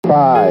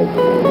5,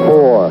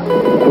 4,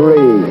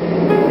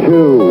 3,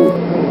 2,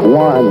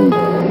 1,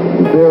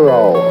 0.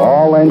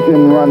 All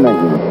engine running.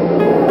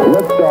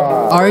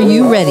 Liftoff. Are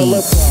you ready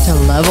to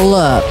level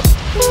up?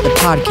 The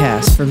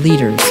podcast for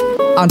leaders,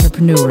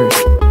 entrepreneurs,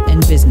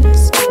 and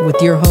business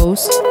with your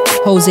hosts,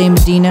 Jose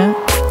Medina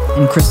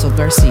and Crystal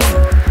Garcia.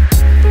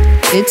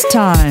 It's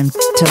time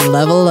to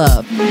level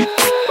up.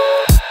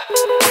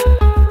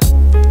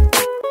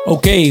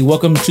 Okay,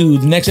 welcome to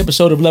the next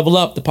episode of Level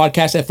Up, the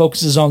podcast that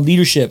focuses on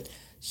leadership,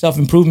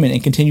 self-improvement,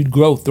 and continued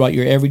growth throughout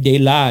your everyday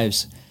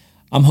lives.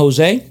 I'm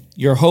Jose,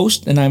 your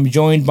host, and I'm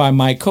joined by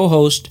my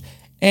co-host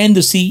and the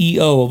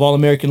CEO of All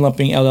American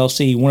Lumping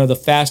LLC, one of the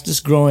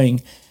fastest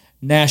growing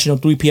national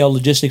 3PL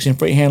logistics and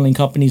freight handling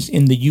companies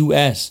in the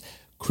U.S.,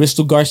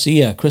 Crystal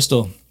Garcia.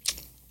 Crystal.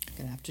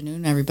 Good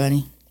afternoon,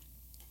 everybody.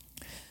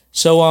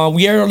 So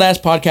we aired our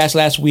last podcast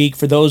last week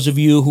for those of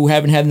you who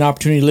haven't had an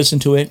opportunity to listen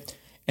to it,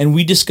 and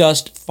we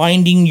discussed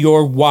finding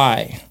your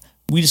why.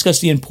 We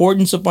discussed the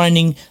importance of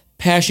finding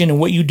passion in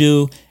what you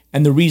do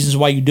and the reasons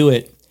why you do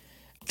it.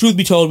 Truth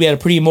be told, we had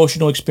a pretty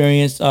emotional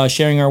experience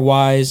sharing our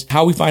whys,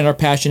 how we find our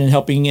passion in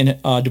helping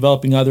and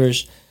developing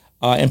others,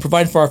 and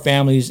providing for our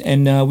families.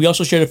 And we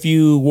also shared a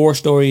few war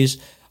stories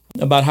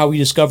about how we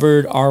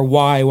discovered our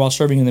why while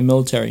serving in the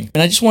military.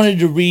 And I just wanted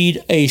to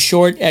read a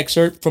short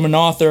excerpt from an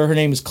author. Her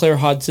name is Claire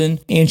Hudson,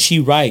 and she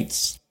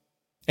writes,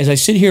 "As I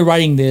sit here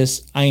writing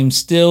this, I am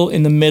still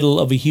in the middle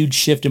of a huge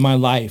shift in my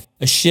life,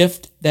 a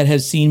shift that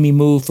has seen me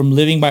move from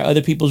living by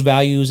other people's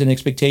values and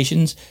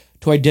expectations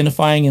to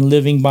identifying and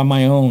living by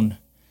my own.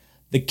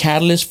 The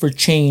catalyst for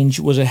change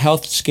was a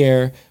health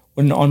scare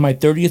when on my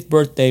 30th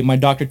birthday, my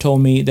doctor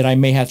told me that I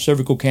may have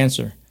cervical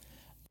cancer.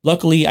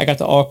 Luckily, I got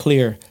the all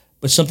clear,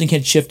 but something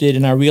had shifted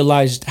and I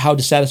realized how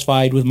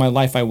dissatisfied with my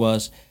life I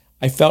was.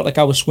 I felt like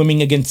I was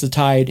swimming against the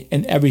tide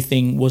and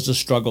everything was a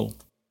struggle."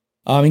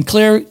 And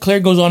Claire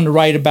goes on to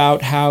write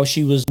about how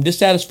she was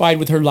dissatisfied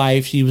with her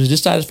life. She was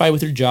dissatisfied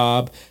with her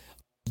job,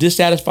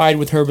 dissatisfied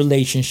with her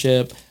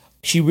relationship.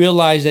 She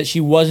realized that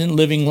she wasn't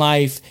living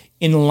life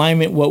in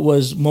alignment with what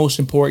was most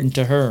important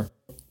to her.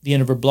 At the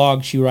end of her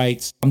blog, she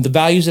writes, "The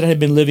values that I had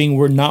been living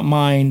were not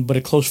mine, but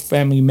a close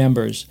family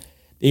member's.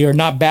 They are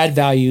not bad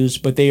values,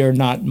 but they are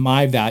not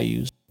my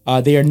values.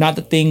 They are not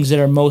the things that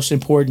are most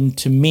important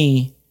to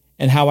me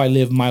and how I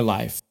live my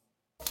life."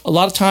 A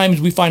lot of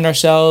times we find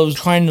ourselves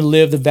trying to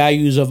live the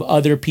values of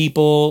other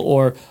people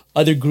or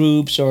other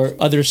groups or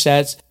other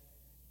sets,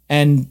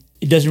 and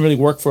it doesn't really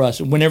work for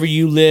us. Whenever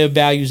you live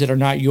values that are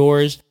not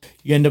yours,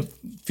 you end up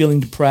feeling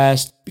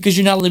depressed because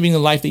you're not living the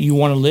life that you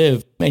want to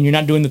live, and you're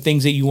not doing the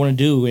things that you want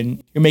to do,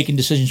 and you're making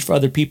decisions for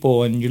other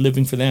people, and you're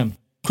living for them.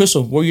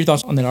 Crystal, what were your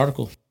thoughts on that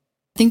article?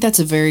 I think that's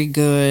a very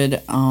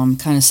good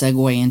kind of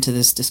segue into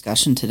this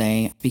discussion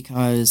today,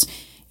 because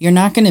you're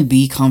not going to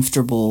be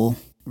comfortable,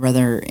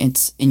 whether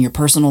it's in your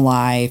personal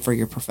life or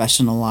your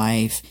professional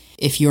life,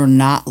 if you're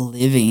not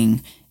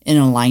living in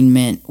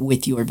alignment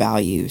with your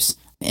values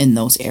in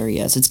those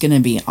areas. It's going to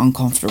be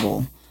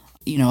uncomfortable.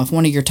 You know, if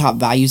one of your top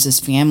values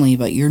is family,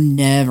 but you're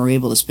never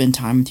able to spend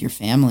time with your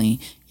family,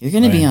 you're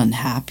going to be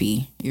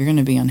unhappy. You're going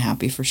to be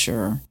unhappy for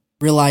sure.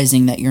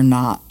 Realizing that you're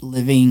not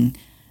living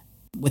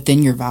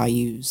within your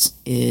values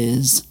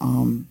is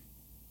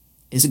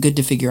good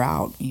to figure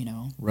out, you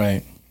know.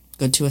 Right.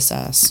 Good to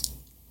assess.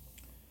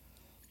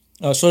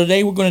 So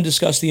today we're going to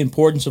discuss the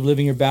importance of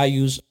living your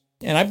values.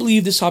 And I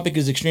believe this topic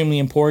is extremely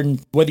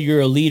important, whether you're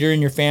a leader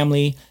in your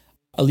family,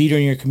 a leader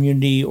in your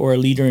community, or a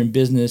leader in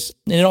business.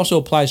 And it also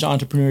applies to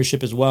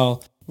entrepreneurship as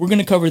well. We're going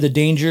to cover the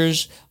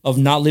dangers of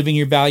not living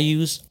your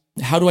values,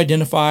 how to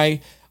identify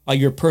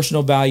your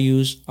personal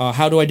values,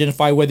 how to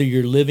identify whether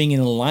you're living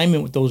in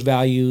alignment with those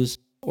values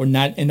or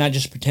not, and not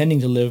just pretending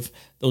to live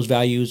those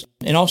values,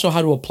 and also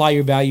how to apply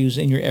your values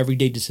in your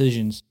everyday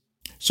decisions.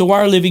 So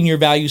why are living your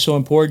values so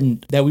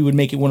important that we would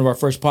make it one of our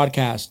first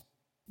podcasts?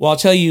 Well, I'll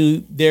tell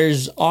you,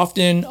 there's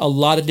often a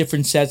lot of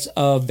different sets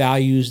of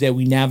values that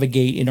we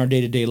navigate in our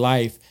day-to-day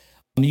life.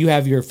 You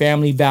have your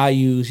family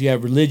values, you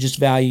have religious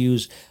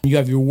values, you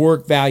have your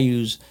work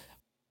values,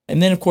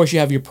 and then, of course, you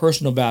have your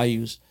personal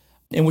values.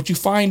 And what you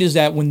find is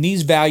that when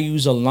these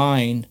values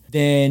align,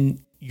 then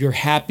you're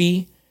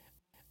happy,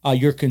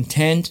 you're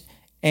content,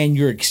 and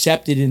you're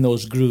accepted in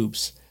those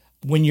groups.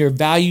 When your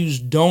values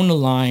don't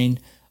align,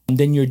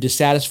 then you're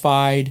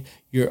dissatisfied,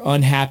 you're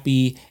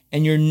unhappy,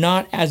 and you're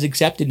not as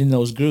accepted in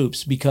those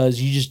groups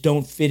because you just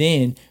don't fit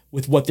in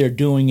with what they're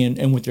doing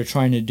and what they're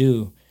trying to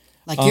do.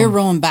 Like you're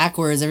rowing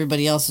backwards,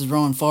 everybody else is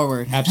rowing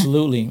forward.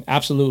 Absolutely,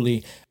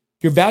 absolutely.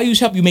 Your values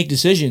help you make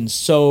decisions.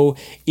 So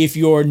if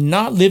you're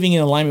not living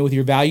in alignment with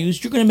your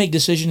values, you're going to make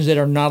decisions that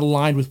are not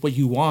aligned with what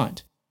you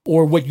want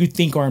or what you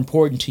think are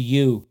important to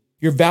you.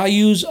 Your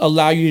values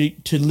allow you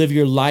to live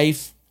your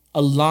life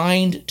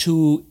aligned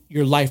to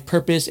your life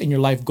purpose and your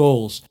life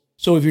goals.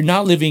 So if you're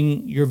not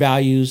living your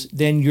values,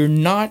 then you're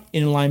not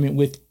in alignment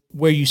with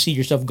where you see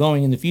yourself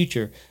going in the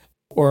future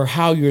or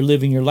how you're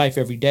living your life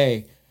every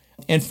day.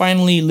 And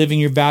finally,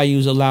 living your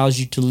values allows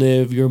you to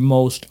live your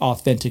most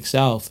authentic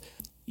self.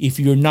 If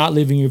you're not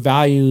living your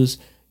values,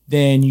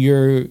 then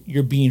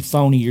you're being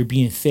phony, you're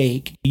being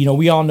fake. You know,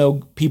 we all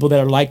know people that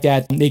are like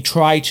that. They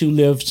try to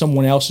live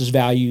someone else's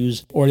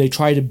values, or they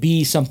try to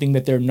be something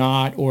that they're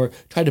not, or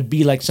try to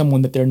be like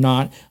someone that they're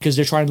not, because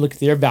they're trying to look at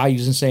their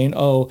values and saying,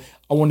 oh,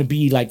 I want to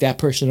be like that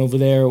person over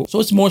there. So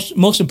it's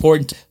most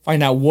important to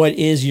find out what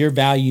is your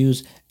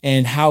values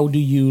and how do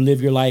you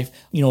live your life,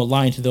 you know,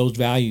 aligned to those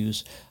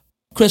values.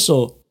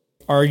 Crystal,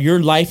 are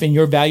your life and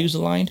your values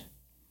aligned?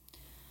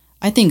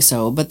 I think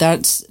so, but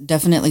that's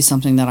definitely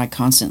something that I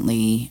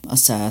constantly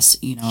assess.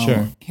 You know,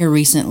 Sure. Here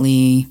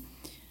recently,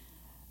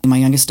 my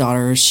youngest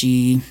daughter,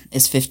 she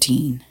is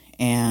 15,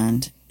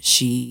 and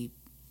she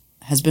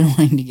has been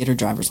wanting to get her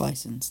driver's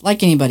license,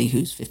 like anybody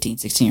who's 15,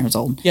 16 years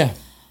old. Yeah.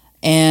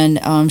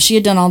 And she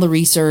had done all the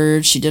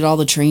research, she did all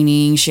the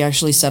training, she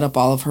actually set up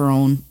all of her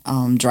own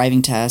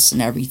driving tests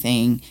and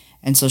everything,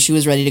 and so she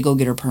was ready to go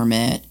get her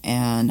permit.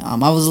 And I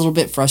was a little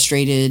bit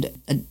frustrated.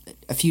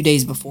 A few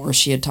days before,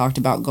 she had talked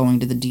about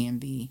going to the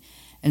DMV.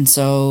 And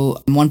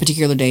so one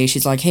particular day,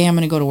 she's like, hey, I'm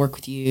going to go to work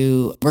with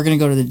you. We're going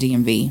to go to the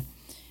DMV.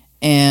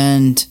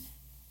 And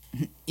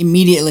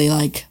immediately,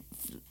 like,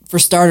 for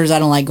starters, I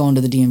don't like going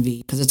to the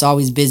DMV because it's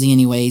always busy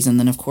anyways. And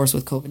then, of course,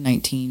 with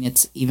COVID-19,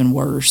 it's even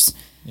worse.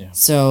 Yeah.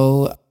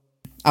 So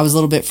I was a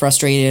little bit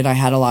frustrated. I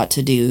had a lot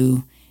to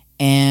do.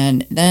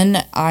 And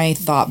then I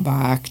thought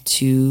back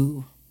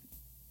to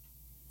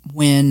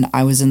when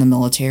I was in the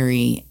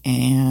military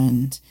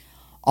and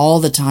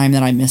all the time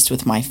that I missed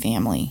with my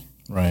family.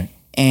 Right.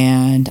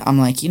 And I'm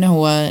like, you know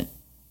what?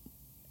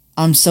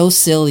 I'm so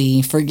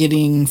silly for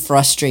getting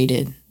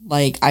frustrated.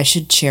 Like, I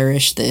should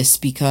cherish this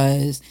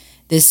because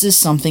this is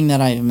something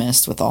that I've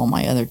missed with all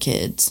my other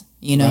kids.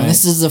 You know, Right.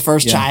 This is the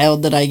first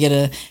child that I get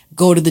to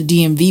go to the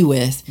DMV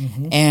with.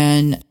 Mm-hmm.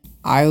 And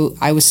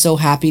I was so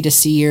happy to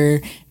see her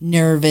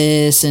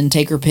nervous and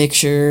take her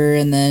picture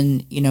and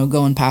then, you know,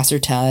 go and pass her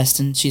test.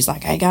 And she's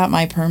like, I got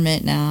my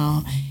permit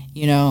now,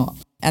 you know.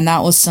 And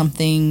that was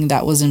something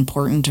that was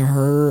important to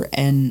her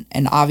and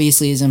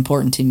obviously is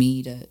important to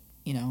me to,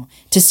 you know,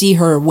 to see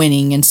her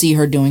winning and see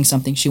her doing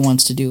something she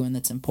wants to do and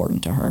that's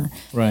important to her.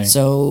 Right.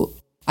 So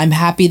I'm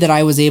happy that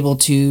I was able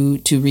to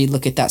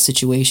relook at that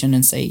situation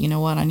and say, you know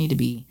what, I need to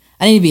be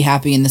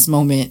happy in this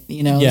moment.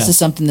 You know, This is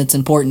something that's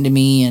important to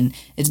me, and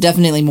it's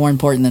definitely more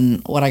important than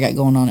what I got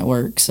going on at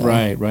work. So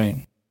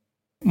Right.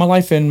 My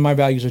life and my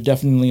values are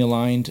definitely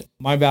aligned.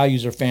 My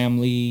values are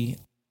family,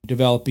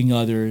 developing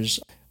others,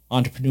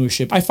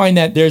 entrepreneurship. I find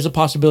that there's a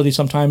possibility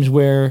sometimes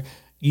where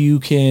you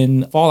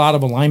can fall out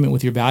of alignment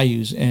with your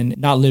values and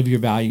not live your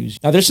values.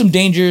 Now, there's some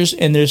dangers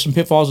and there's some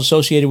pitfalls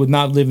associated with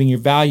not living your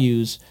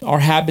values. Our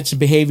habits and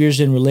behaviors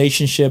in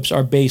relationships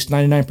are based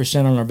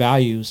 99% on our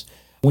values.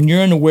 When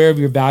you're unaware of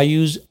your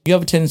values, you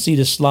have a tendency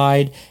to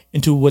slide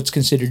into what's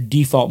considered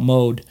default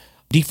mode.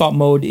 Default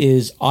mode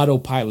is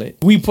autopilot.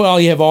 We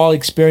probably have all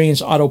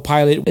experienced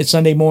autopilot. It's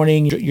Sunday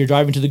morning, you're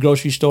driving to the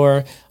grocery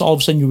store. All of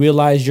a sudden you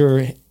realize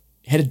you're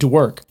headed to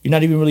work. You're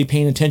not even really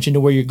paying attention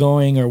to where you're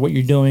going or what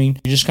you're doing.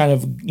 You're just kind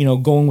of, you know,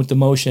 going with the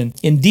motion.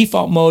 In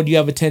default mode, you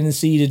have a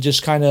tendency to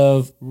just kind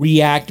of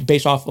react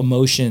based off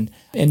emotion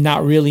and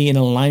not really in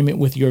alignment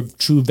with your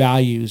true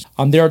values.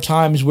 There are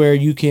times where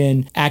you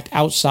can act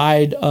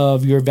outside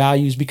of your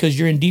values because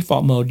you're in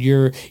default mode.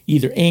 You're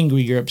either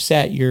angry, you're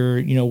upset, you're,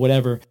 you know,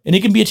 whatever. And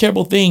it can be a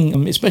terrible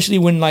thing, especially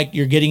when like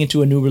you're getting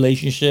into a new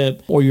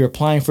relationship or you're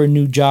applying for a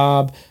new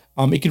job.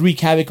 It could wreak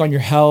havoc on your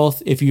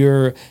health if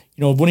you're, you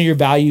know, one of your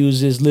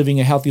values is living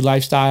a healthy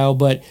lifestyle,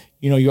 but,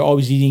 you know, you're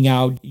always eating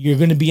out. You're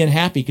going to be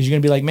unhappy because you're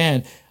going to be like,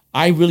 man,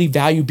 I really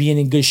value being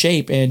in good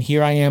shape, and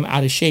here I am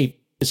out of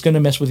shape. It's going to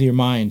mess with your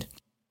mind.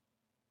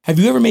 Have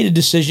you ever made a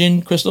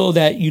decision, Crystal,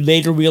 that you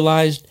later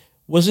realized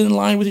wasn't in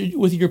line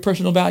with your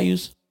personal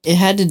values? it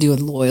had to do with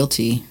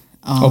loyalty.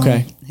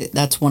 Okay.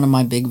 That's one of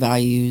my big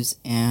values,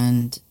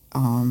 and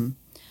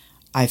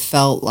I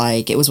felt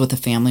like it was with a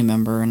family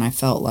member, and I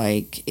felt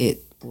like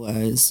it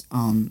was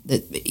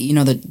that, you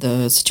know,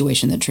 the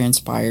situation that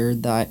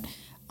transpired, that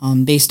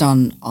based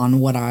on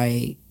what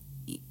I,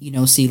 you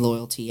know, see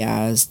loyalty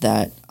as,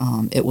 that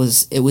it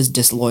was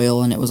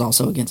disloyal, and it was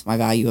also against my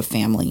value of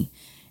family,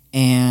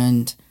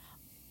 and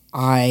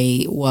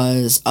I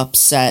was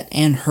upset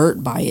and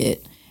hurt by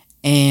it,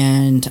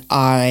 and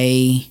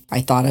I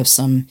thought of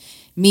some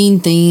mean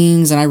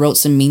things, and I wrote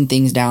some mean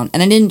things down,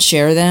 and I didn't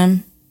share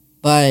them,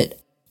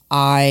 but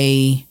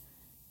I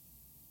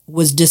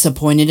was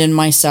disappointed in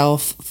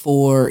myself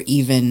for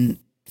even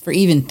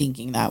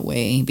thinking that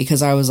way,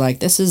 because I was like,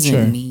 this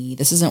isn't me.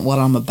 This isn't what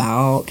I'm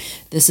about.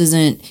 This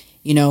isn't,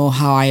 you know,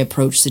 how I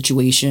approach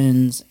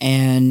situations.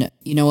 And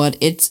you know what?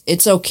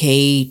 It's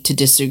okay to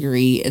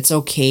disagree. It's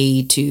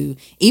okay to,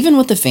 even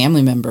with a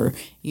family member,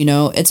 you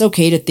know, it's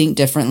okay to think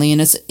differently,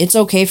 and it's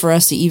okay for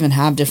us to even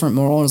have different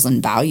morals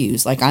and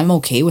values. Like, I'm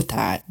okay with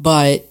that.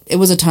 But it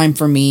was a time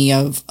for me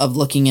of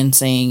looking and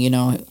saying, you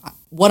know,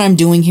 what I'm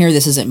doing here,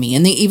 this isn't me.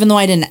 And even though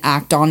I didn't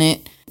act on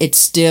it, it's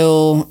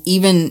still,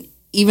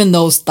 even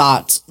those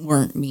thoughts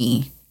weren't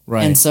me.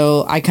 Right. And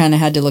so I kind of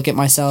had to look at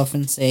myself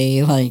and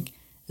say, like,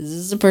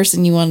 is this the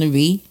person you want to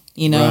be?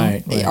 You know,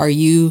 Right. Are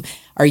you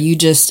Are you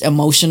just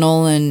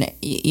emotional and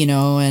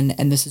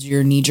this is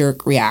your knee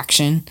jerk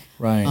reaction?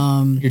 Right.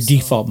 Your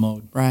default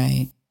mode.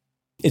 Right.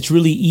 It's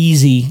really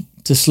easy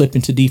to slip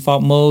into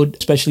default mode,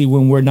 especially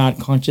when we're not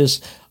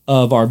conscious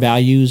of our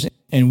values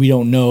and we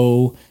don't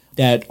know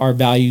that our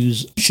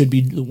values should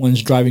be the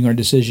ones driving our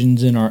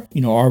decisions and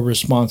our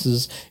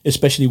responses,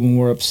 especially when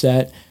we're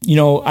upset.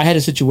 I had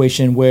a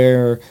situation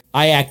where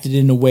I acted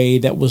in a way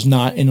that was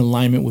not in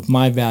alignment with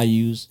my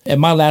values. At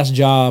my last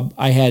job,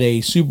 I had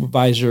a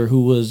supervisor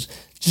who was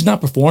just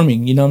not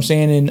performing, you know what I'm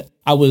saying? And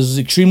I was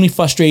extremely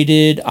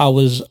frustrated. I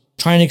was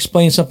trying to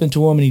explain something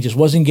to him and he just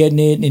wasn't getting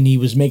it, and he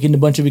was making a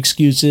bunch of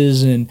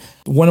excuses. And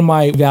one of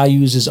my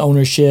values is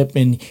ownership,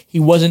 and he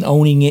wasn't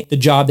owning it, the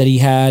job that he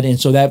had, and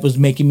so that was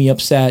making me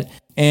upset.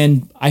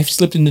 And I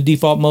slipped into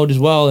default mode as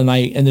well, and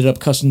I ended up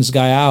cussing this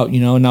guy out,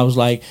 and I was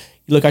like,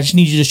 look, I just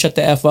need you to shut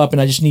the F up,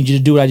 and I just need you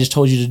to do what I just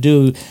told you to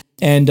do.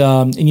 And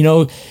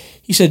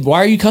he said, why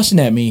are you cussing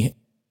at me?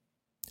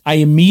 I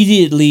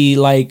immediately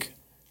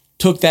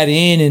took that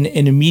in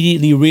and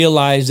immediately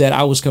realized that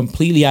I was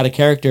completely out of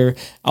character.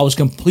 I was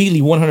completely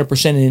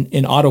 100%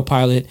 in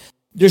autopilot.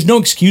 There's no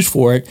excuse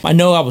for it. I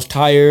know I was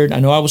tired.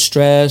 I know I was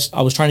stressed.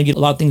 I was trying to get a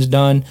lot of things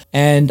done.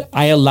 And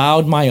I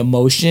allowed my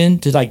emotion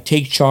to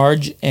take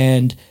charge,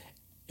 and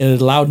it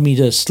allowed me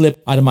to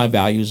slip out of my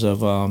values of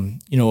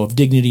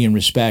dignity and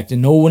respect.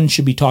 And no one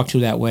should be talked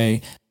to that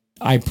way.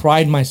 I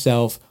pride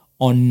myself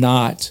on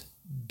not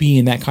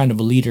being that kind of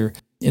a leader.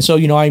 And so,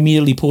 I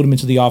immediately pulled him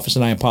into the office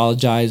and I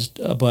apologized.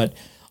 But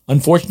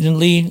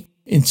unfortunately,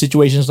 in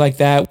situations like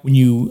that, when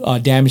you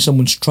damage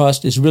someone's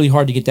trust, it's really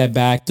hard to get that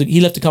back. He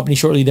left the company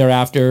shortly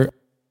thereafter.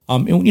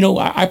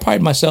 I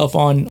pride myself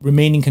on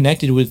remaining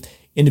connected with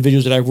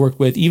individuals that I've worked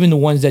with, even the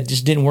ones that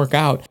just didn't work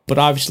out. But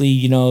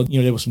obviously,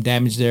 there was some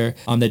damage there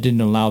that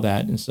didn't allow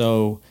that. And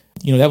so,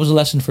 that was a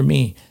lesson for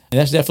me. And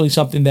that's definitely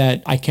something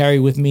that I carry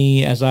with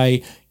me as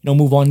I,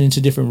 move on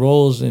into different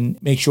roles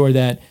and make sure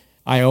that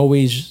I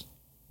always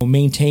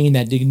maintain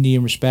that dignity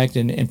and respect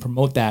and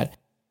promote that.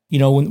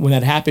 When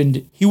that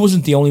happened, he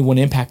wasn't the only one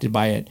impacted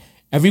by it.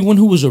 Everyone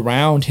who was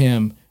around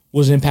him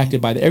was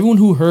impacted by that. Everyone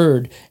who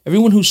heard,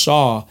 everyone who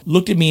saw,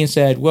 looked at me and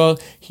said, well,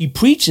 he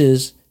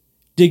preaches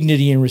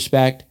dignity and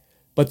respect,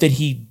 but then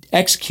he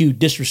execute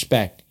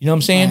disrespect. You know what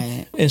I'm saying?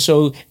 Right. And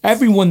so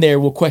everyone there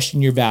will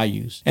question your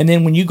values. And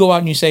then when you go out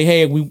and you say,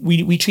 hey,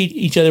 we treat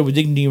each other with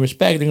dignity and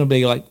respect, they're going to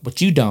be like,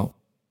 but you don't.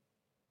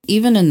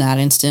 Even in that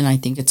instant, I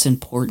think it's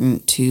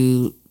important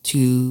to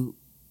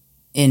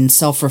in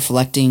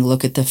self-reflecting,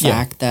 look at the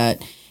fact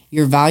that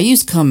your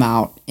values come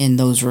out in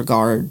those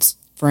regards.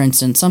 For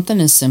instance, something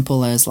as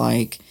simple as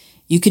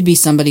you could be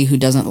somebody who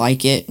doesn't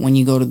like it when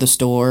you go to the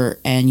store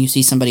and you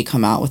see somebody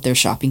come out with their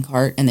shopping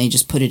cart and they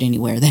just put it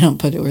anywhere. They don't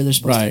put it where they're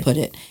supposed to put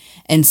it.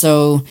 And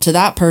so to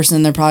that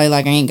person, they're probably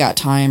like, I ain't got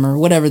time, or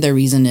whatever their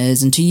reason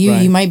is. And to you,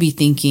 you might be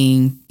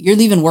thinking you're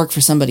leaving work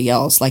for somebody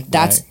else.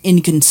 That's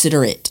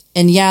inconsiderate.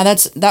 And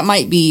that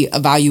might be a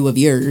value of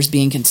yours,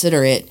 being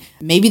considerate.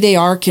 Maybe they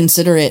are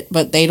considerate,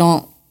 but they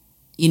don't,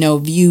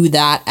 view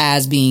that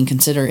as being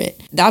considerate.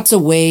 That's a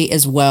way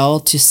as well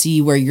to see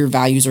where your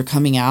values are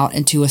coming out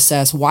and to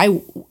assess why,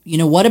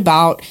 what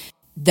about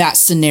that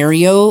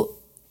scenario,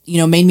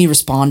 made me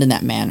respond in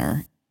that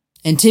manner.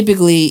 And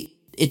typically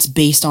it's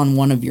based on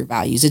one of your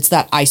values. It's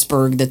that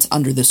iceberg that's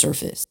under the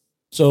surface.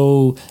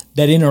 So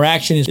that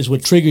interaction is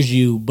what triggers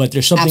you, but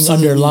there's something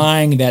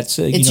underlying that's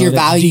it's your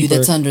value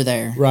that's under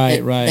there,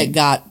 right? That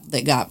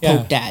got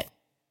poked at.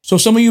 So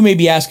some of you may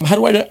be asking, how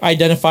do I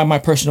identify my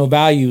personal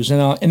values?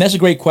 And that's a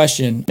great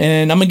question.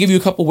 And I'm gonna give you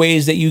a couple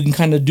ways that you can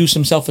kind of do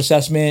some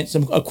self-assessment,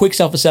 a quick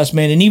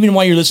self-assessment. And even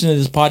while you're listening to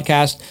this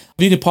podcast, if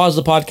you could pause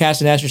the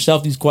podcast and ask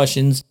yourself these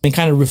questions and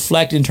kind of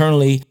reflect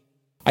internally.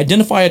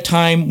 Identify a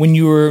time when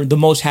you were the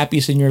most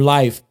happiest in your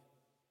life.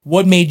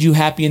 What made you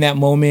happy in that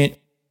moment?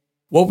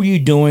 What were you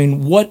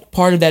doing? What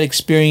part of that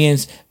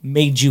experience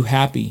made you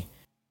happy?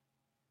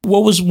 What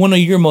was one of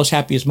your most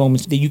happiest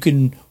moments that you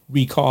can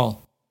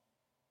recall?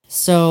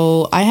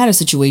 So I had a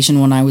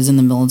situation when I was in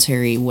the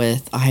military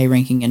with a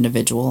high-ranking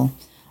individual,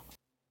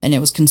 and it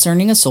was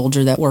concerning a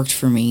soldier that worked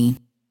for me.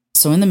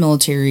 So in the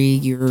military,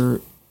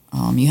 you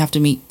have to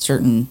meet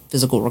certain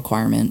physical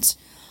requirements.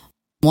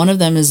 One of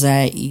them is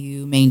that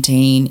you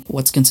maintain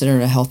what's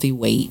considered a healthy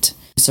weight.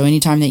 So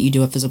anytime that you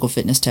do a physical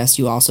fitness test,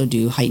 you also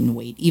do height and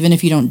weight, even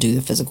if you don't do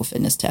the physical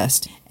fitness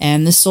test.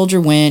 And this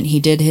soldier he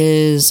did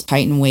his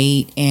height and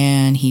weight,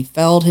 and he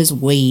failed his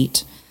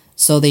weight.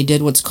 So they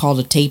did what's called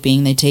a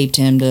taping. They taped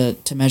him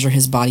to measure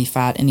his body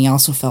fat, and he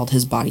also failed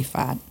his body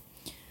fat.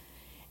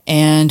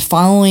 And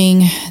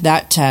following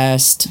that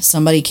test,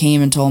 somebody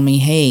came and told me,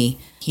 hey,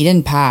 he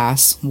didn't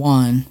pass,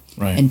 one.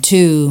 Right. And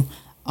two,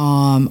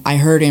 I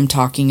heard him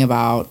talking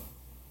about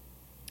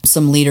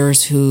some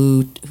leaders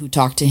who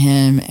talked to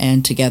him,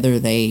 and together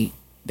they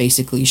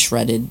basically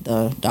shredded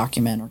the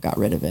document or got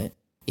rid of it.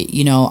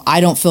 I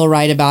don't feel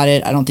right about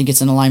it. I don't think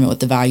it's in alignment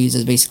with the values,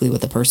 is basically what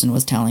the person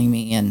was telling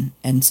me.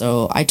 And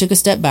so I took a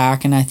step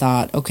back and I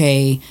thought,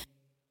 okay,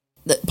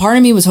 part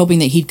of me was hoping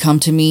that he'd come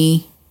to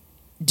me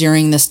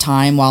during this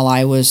time while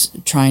I was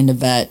trying to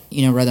vet,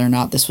 whether or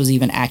not this was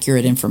even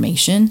accurate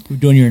information. You're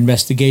doing your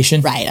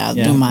investigation? Right, I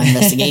was doing my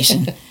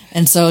investigation.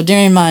 And so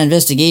during my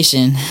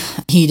investigation,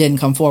 he didn't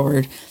come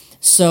forward.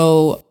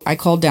 So I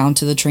called down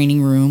to the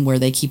training room where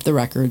they keep the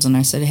records, and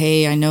I said,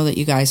 hey, I know that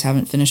you guys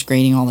haven't finished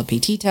grading all the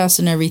PT tests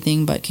and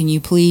everything, but can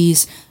you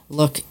please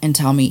look and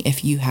tell me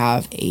if you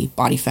have a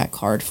body fat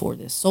card for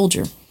this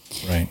soldier?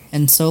 Right.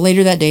 And so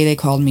later that day, they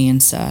called me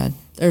and said,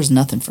 there's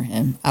nothing for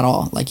him at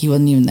all. Like, he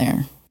wasn't even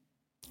there.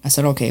 I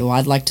said, okay, well,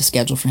 I'd like to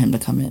schedule for him to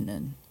come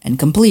in and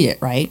complete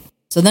it, right?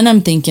 So then I'm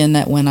thinking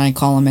that when I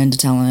call him in to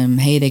tell him,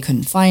 hey, they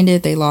couldn't find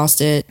it, they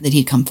lost it, that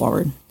he'd come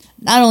forward.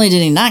 Not only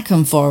did he not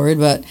come forward,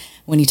 but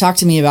when he talked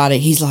to me about it,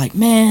 he's like,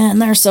 man,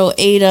 they're so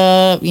ate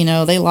up,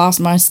 they lost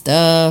my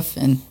stuff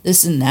and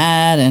this and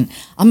that, and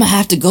I'm going to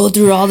have to go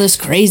through all this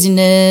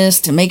craziness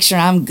to make sure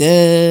I'm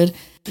good.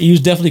 He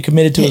was definitely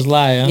committed to his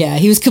lie, huh? Yeah,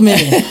 he was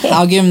committed.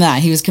 I'll give him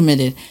that. He was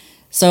committed.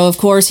 So, of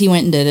course, he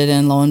went and did it,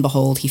 and lo and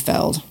behold, he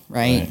failed,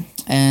 right?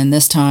 And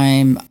this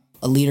time,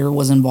 a leader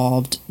was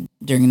involved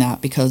during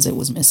that because it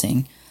was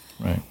missing.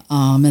 Right.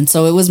 And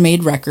so it was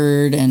made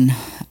record, and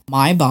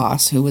my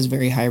boss, who was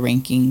very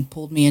high-ranking,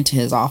 pulled me into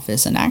his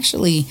office and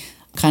actually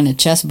kind of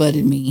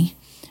chest-butted me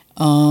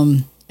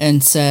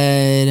and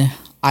said,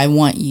 I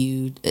want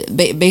you,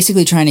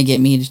 basically trying to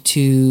get me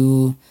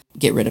to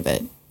get rid of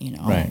it,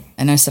 Right.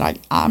 And I said,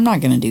 I'm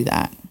not going to do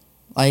that.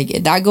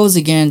 Like, that goes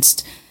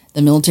against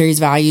the military's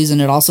values,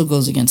 and it also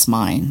goes against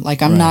mine.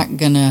 Like, I'm not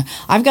gonna,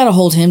 I've got to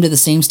hold him to the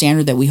same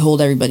standard that we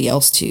hold everybody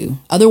else to.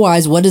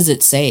 Otherwise, what does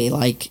it say?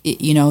 Like,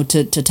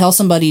 to tell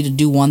somebody to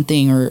do one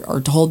thing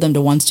or to hold them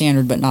to one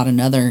standard but not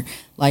another,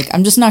 like,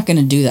 I'm just not going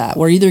to do that.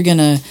 We're either going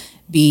to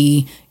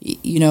be,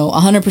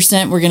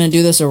 100% we're going to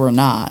do this or we're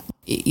not.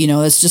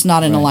 It's just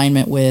not in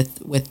alignment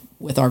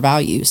with our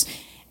values.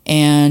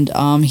 And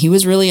he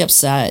was really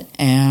upset,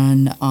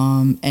 and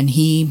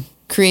he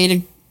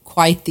created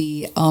quite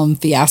the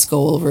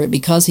fiasco over it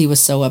because he was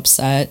so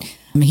upset.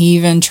 He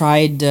even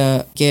tried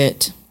to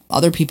get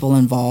other people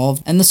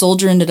involved, and the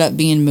soldier ended up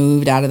being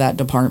moved out of that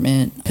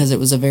department because it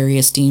was a very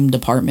esteemed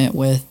department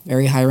with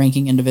very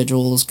high-ranking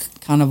individuals,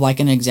 kind of like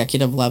an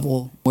executive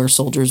level where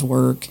soldiers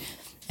work.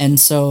 And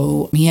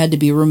so he had to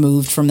be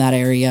removed from that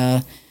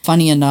area.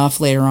 Funny enough,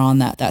 later on,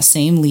 that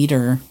same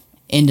leader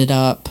ended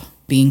up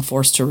being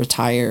forced to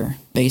retire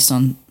based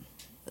on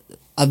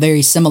a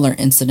very similar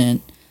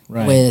incident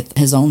with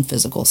his own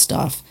physical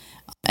stuff.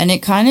 And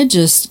it kind of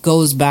just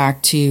goes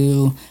back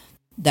to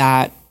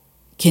that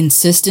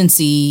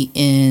consistency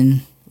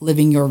in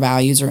living your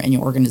values or in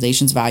your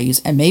organization's values.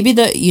 And maybe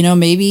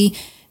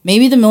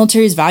maybe the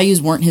military's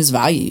values weren't his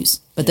values,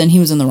 but then he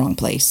was in the wrong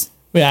place.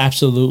 Yeah,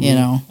 absolutely.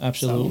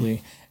 Absolutely.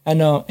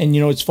 So. And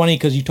it's funny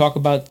because you talk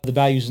about the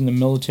values in the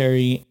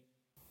military.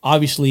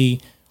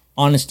 Obviously,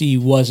 honesty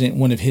wasn't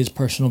one of his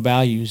personal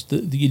values, the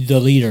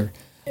leader.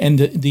 And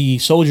the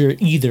soldier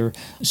either.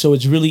 So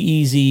it's really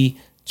easy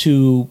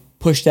to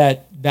push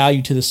that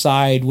value to the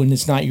side when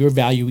it's not your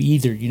value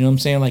either. You know what I'm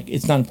saying? Like,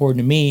 it's not important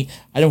to me.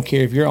 I don't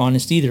care if you're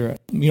honest either.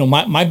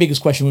 My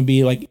biggest question would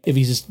be, like, if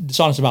he's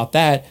dishonest about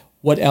that,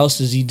 what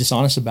else is he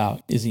dishonest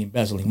about? Is he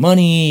embezzling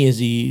money? Is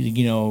he,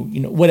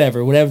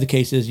 whatever the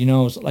case is,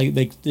 it's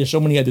like there's so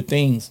many other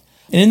things.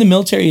 And in the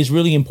military, it's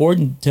really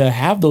important to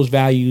have those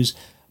values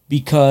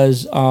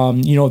because,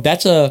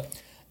 that's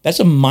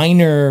a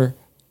minor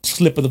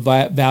slip of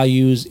the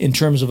values in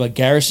terms of a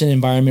garrison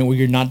environment where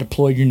you're not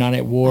deployed, you're not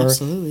at war.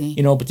 Absolutely.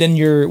 But then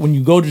when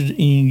you go to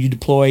you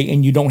deploy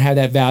and you don't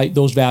have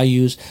those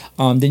values,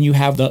 then you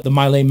have the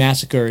My Lai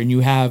massacre, and you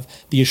have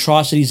the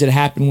atrocities that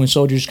happen when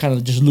soldiers kind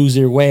of just lose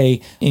their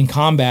way in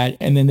combat,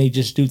 and then they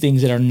just do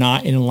things that are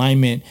not in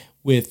alignment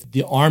with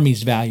the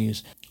Army's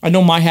values. I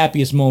know my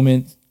happiest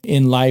moment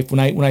in life when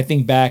I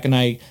think back and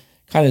I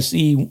kind of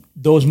see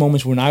those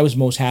moments when I was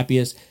most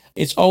happiest,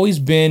 it's always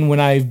been when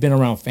I've been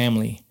around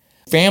family.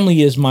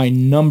 Family is my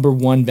number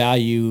one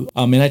value,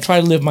 and I try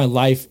to live my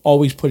life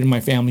always putting my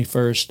family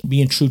first,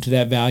 being true to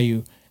that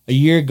value. A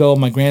year ago,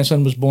 my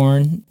grandson was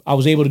born. I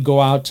was able to go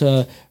out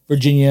to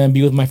Virginia and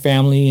be with my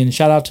family, and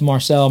shout out to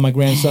Marcel, my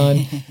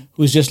grandson,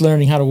 who's just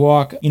learning how to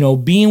walk.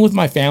 Being with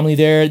my family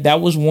there, that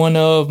was one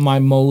of my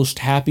most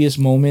happiest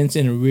moments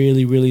in a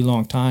really, really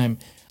long time.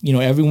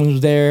 Everyone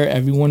was there.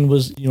 Everyone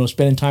was,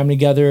 spending time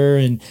together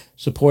and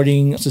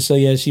supporting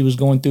Cecilia as she was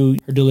going through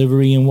her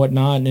delivery and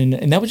whatnot.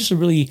 And that was just a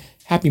really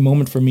happy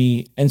moment for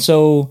me. And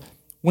so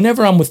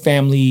whenever I'm with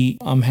family,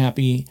 I'm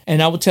happy.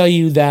 And I will tell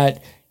you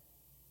that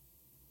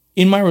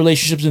in my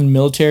relationships in the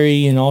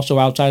military and also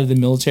outside of the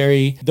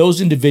military,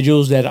 those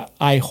individuals that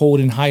I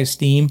hold in high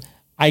esteem,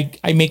 I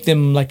make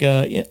them like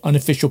an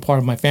unofficial part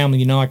of my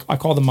family. I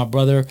call them my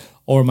brother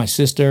or my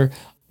sister.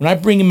 When I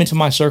bring them into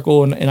my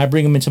circle and I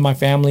bring them into my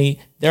family,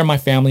 they're my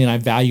family and I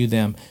value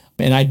them.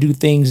 And I do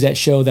things that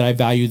show that I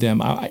value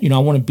them. I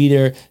want to be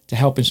there to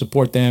help and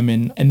support them.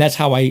 And that's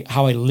how I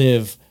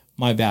live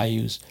my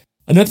values.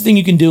 Another thing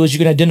you can do is you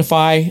can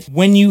identify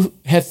when you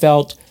have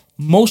felt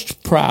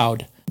most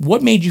proud.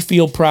 What made you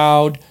feel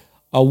proud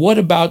What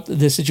about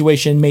the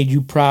situation made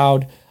you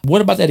proud?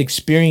 What about that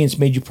experience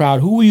made you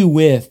proud? Who were you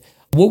with?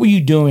 What were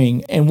you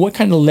doing? And what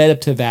kind of led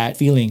up to that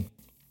feeling?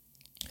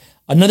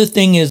 Another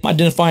thing is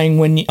identifying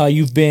when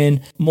you've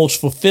been most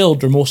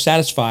fulfilled or most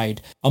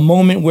satisfied. A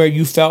moment where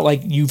you felt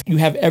like you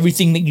have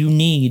everything that you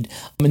need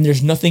and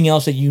there's nothing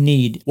else that you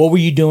need. What were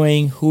you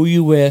doing? Who were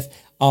you with?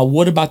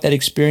 What about that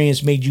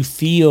experience made you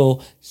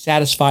feel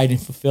satisfied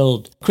and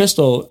fulfilled?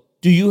 Crystal,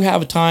 do you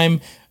have a time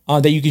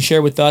that you can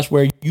share with us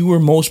where you were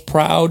most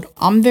proud?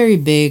 I'm very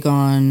big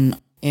on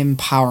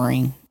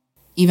empowering,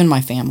 even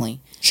my family.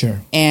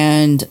 Sure.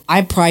 And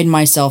I pride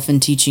myself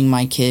in teaching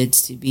my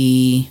kids to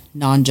be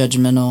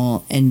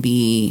non-judgmental and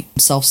be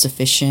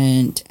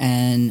self-sufficient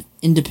and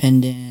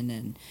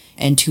independent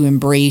and to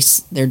embrace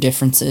their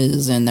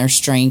differences and their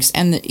strengths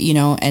and,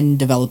 and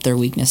develop their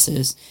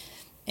weaknesses.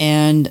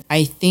 And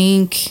I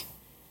think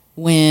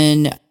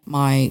when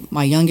my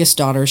youngest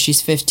daughter,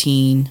 she's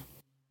 15,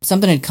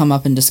 something had come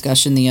up in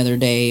discussion the other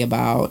day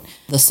about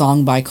the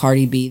song by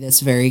Cardi B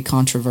that's very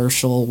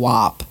controversial,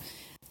 WAP.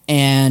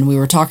 And we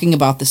were talking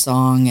about the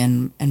song,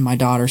 and my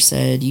daughter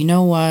said, you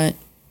know what?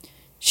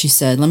 She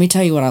said, let me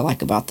tell you what I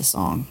like about the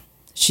song.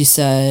 She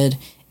said,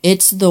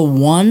 it's the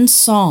one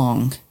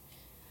song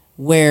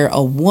where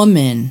a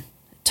woman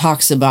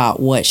talks about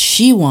what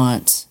she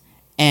wants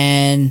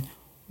and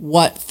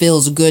what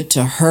feels good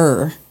to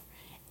her.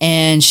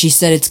 And she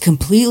said it's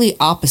completely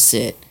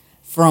opposite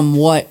from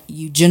what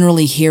you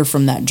generally hear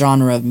from that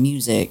genre of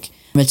music.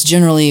 It's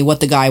generally what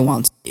the guy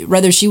wants.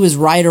 Whether she was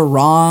right or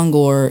wrong,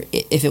 or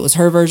if it was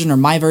her version or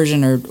my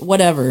version or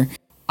whatever,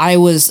 I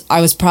was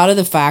proud of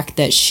the fact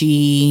that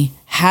she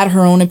had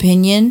her own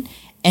opinion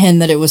and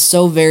that it was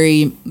so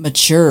very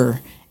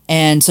mature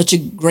and such a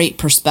great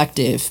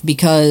perspective,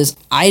 because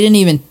I didn't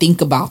even think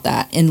about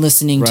that in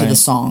listening to the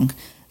song.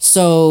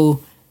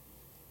 So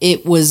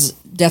it was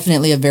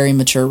definitely a very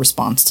mature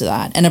response to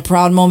that, and a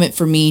proud moment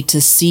for me to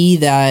see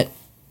that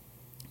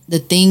the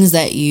things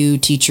that you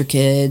teach your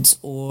kids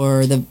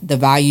or the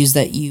values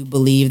that you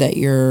believe that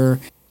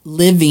you're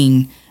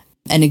living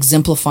and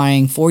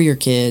exemplifying for your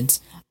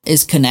kids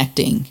is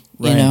connecting,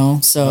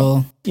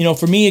 So,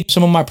 for me,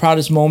 some of my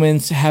proudest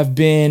moments have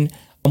been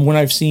when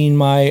I've seen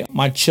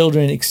my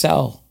children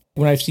excel,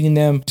 when I've seen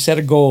them set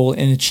a goal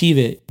and achieve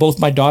it. Both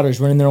my daughters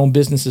running their own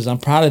businesses. I'm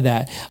proud of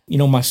that.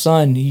 My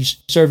son, he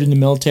served in the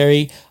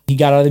military. He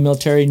got out of the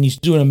military and he's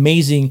doing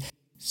amazing.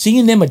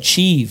 Seeing them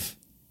achieve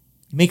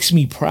makes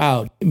me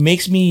proud. It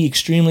makes me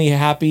extremely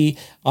happy,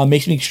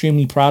 makes me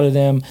extremely proud of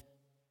them.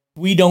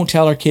 We don't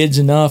tell our kids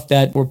enough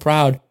that we're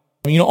proud.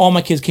 All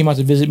my kids came out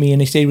to visit me and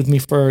they stayed with me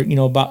for,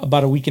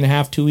 about a week and a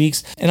half, 2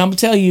 weeks. And I'm going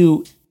to tell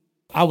you,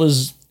 I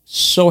was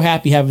so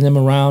happy having them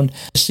around,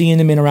 seeing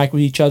them interact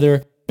with each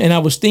other. And I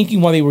was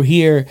thinking while they were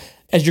here,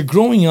 as you're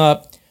growing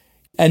up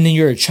and then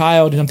you're a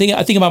child, and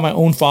I think about my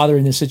own father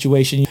in this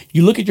situation.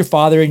 You look at your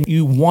father and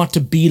you want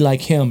to be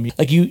like him.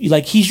 Like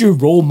he's your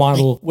role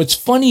model. What's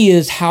funny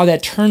is how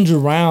that turns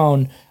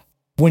around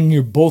when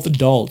you're both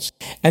adults.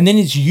 And then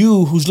it's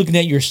you who's looking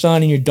at your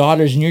son and your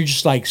daughters and you're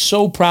just like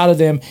so proud of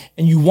them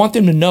and you want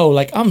them to know,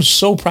 like, I'm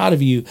so proud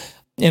of you.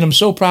 And I'm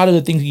so proud of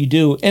the things that you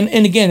do. And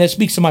again, that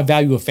speaks to my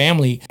value of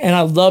family. And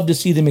I love to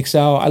see them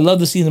excel. I love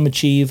to see them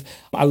achieve.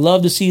 I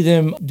love to see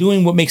them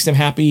doing what makes them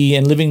happy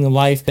and living the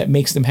life that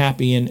makes them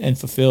happy and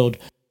fulfilled.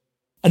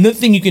 Another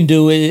thing you can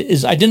do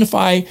is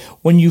identify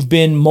when you've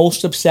been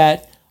most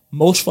upset,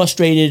 most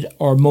frustrated,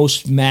 or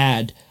most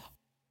mad.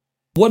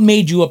 What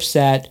made you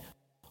upset?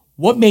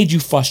 What made you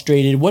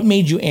frustrated? What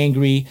made you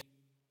angry?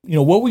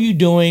 What were you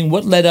doing?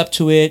 What led up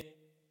to it?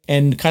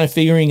 And kind of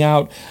figuring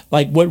out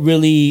like what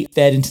really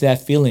fed into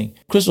that feeling.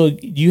 Crystal, do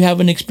you have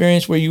an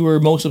experience where you were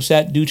most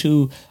upset due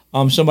to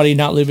somebody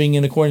not living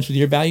in accordance with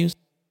your values?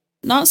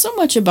 Not so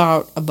much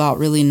about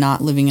really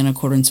not living in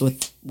accordance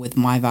with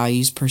my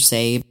values per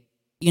se.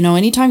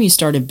 Anytime you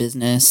start a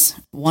business,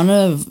 one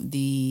of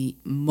the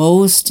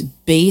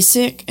most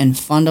basic and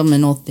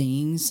fundamental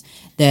things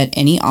that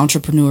any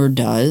entrepreneur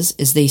does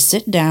is they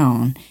sit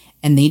down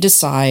and they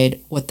decide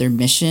what their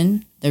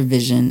mission, their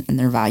vision, and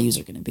their values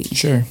are going to be.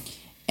 Sure.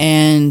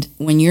 And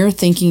when you're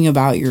thinking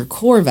about your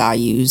core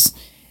values,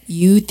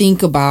 you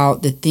think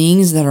about the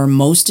things that are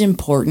most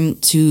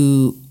important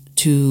to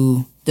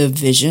the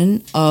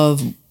vision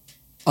of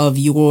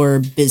your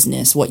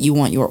business, what you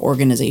want your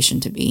organization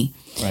to be.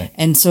 Right.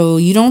 And so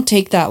you don't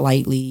take that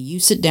lightly. You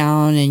sit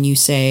down and you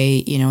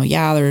say,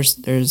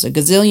 there's a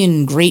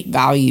gazillion great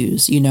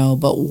values,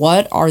 but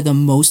what are the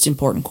most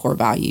important core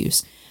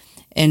values?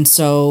 And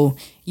so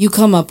you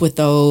come up with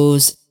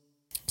those.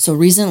 So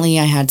recently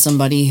I had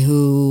somebody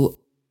who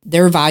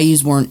their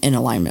values weren't in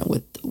alignment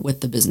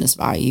with the business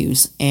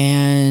values,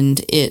 and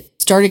it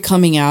started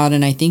coming out.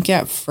 And I think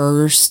at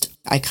first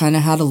I kind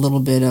of had a little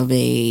bit of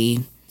a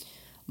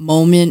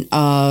moment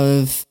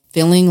of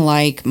feeling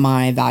like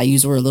my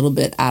values were a little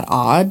bit at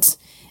odds,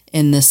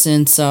 in the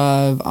sense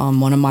of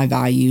one of my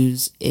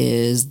values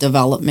is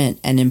development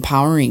and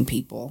empowering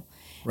people.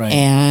 Right.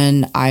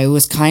 And I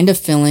was kind of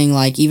feeling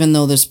like, even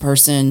though this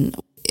person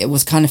it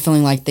was kind of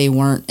feeling like they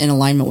weren't in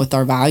alignment with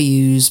our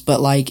values,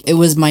 but like it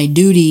was my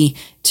duty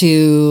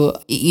to,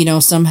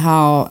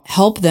 somehow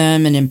help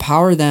them and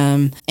empower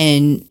them.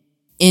 And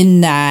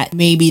in that,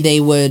 maybe they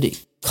would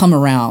come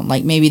around,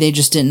 like maybe they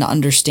just didn't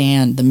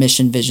understand the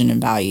mission, vision, and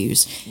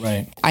values.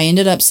 Right. I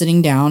ended up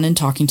sitting down and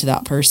talking to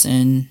that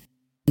person.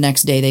 The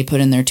next day they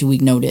put in their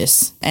 2-week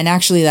notice. And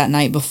actually that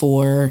night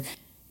before,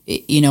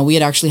 we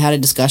had actually had a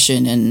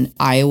discussion, and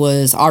I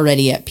was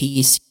already at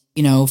peace.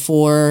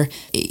 For,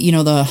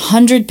 the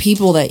 100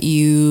 people that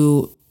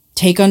you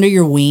take under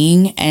your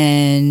wing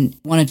and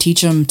want to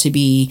teach them to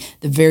be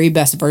the very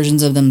best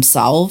versions of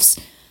themselves,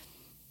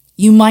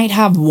 you might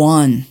have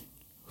one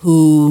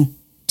who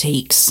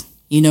takes,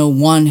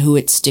 one who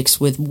it sticks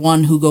with,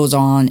 one who goes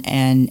on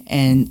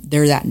and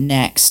they're that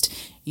next,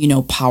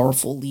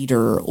 powerful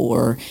leader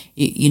or,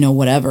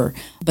 whatever.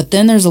 But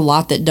then there's a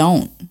lot that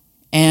don't.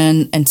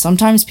 And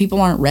sometimes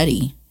people aren't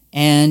ready.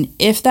 And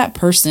if that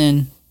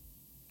person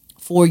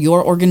for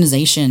your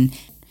organization,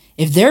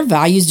 if their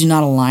values do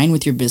not align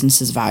with your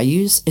business's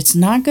values, it's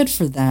not good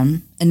for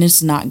them and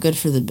it's not good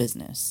for the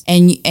business.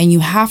 And you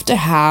have to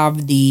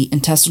have the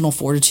intestinal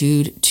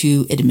fortitude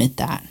to admit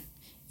that.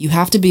 You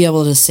have to be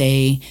able to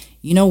say,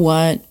 you know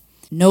what?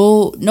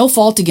 No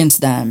fault against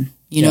them.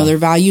 Their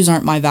values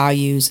aren't my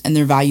values and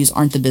their values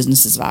aren't the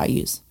business's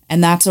values.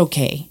 And that's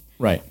okay.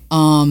 Right.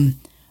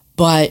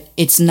 But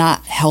it's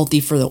not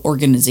healthy for the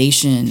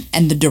organization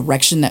and the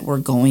direction that we're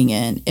going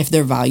in if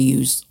their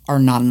values are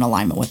not in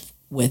alignment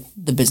with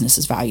the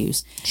business's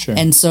values. Sure.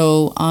 And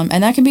so,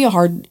 and that can be a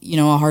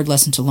hard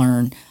lesson to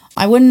learn.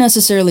 I wouldn't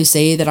necessarily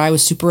say that I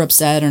was super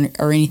upset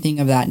or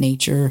anything of that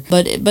nature,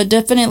 but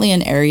definitely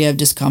an area of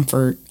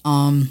discomfort.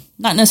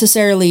 Not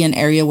necessarily an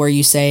area where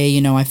you say,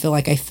 I feel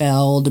like I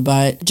failed,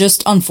 but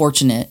just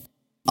unfortunate.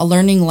 A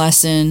learning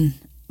lesson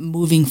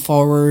moving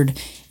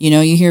forward.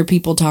 You hear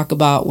people talk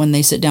about when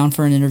they sit down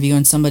for an interview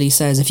and somebody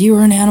says, if you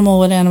were an animal,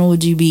 what animal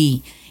would you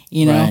be?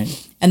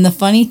 Right. And the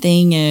funny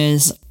thing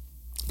is,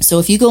 so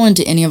if you go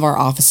into any of our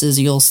offices,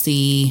 you'll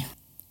see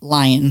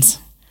lions.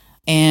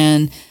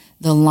 And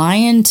the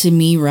lion to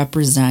me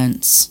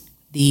represents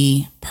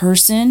the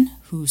person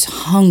who's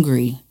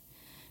hungry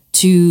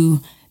to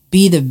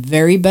be the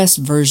very best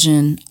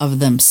version of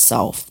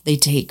themselves. They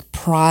take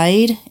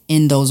pride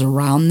in those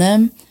around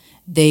them.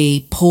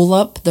 They pull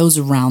up those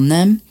around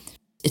them.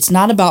 It's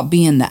not about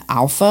being the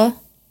alpha.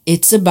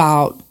 It's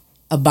about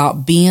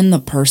being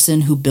the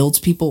person who builds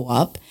people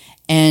up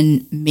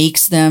and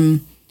makes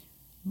them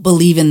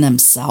believe in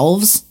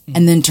themselves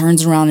and then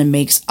turns around and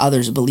makes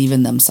others believe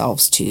in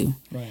themselves too.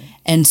 Right.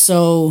 And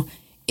so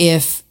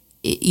if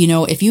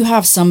you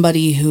have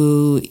somebody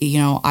who,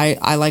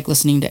 I like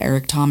listening to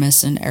Eric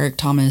Thomas, and Eric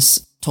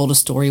Thomas told a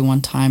story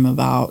one time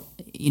about,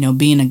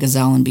 being a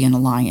gazelle and being a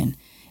lion.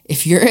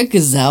 If you're a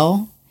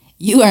gazelle,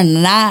 you are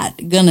not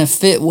going to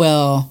fit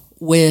well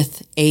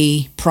with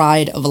a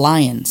pride of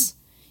lions.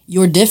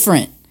 You're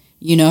different.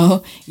 You're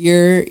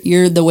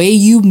the way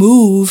you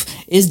move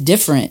is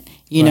different.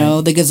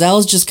 The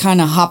gazelle's just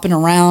kind of hopping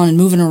around and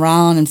moving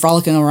around and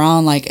frolicking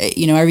around like,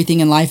 everything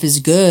in life is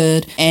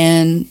good.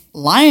 And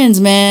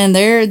lions, man,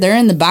 they're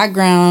in the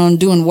background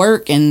doing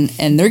work and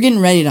they're getting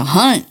ready to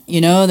hunt.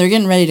 They're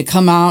getting ready to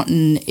come out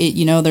and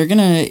they're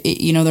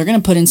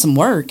gonna put in some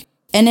work.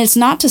 And it's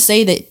not to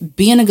say that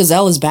being a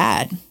gazelle is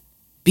bad.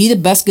 Be the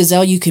best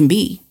gazelle you can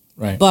be.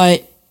 Right.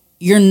 But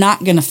you're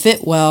not gonna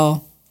fit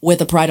well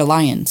with a pride of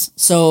lions.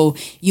 So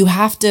you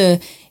have to,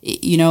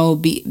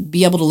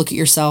 be able to look at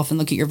yourself and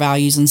look at your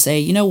values and say,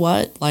 you know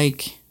what,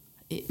 like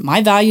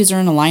my values are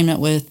in alignment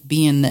with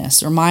being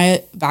this, or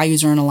my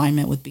values are in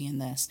alignment with being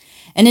this.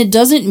 And it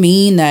doesn't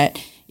mean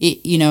that, I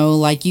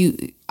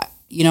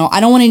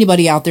don't want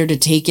anybody out there to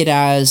take it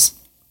as,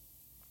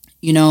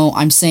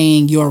 I'm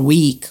saying you're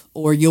weak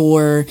or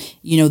you're,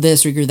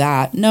 this or you're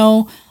that.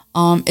 No,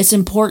 it's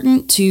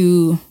important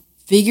to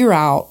figure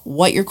out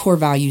what your core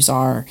values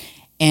are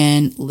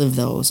and live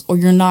those, or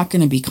you're not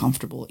going to be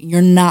comfortable.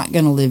 You're not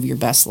going to live your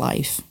best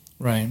life.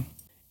 Right.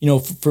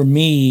 For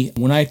me,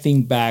 when I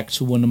think back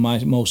to one of my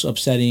most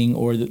upsetting,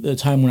 or the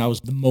time when I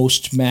was the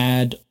most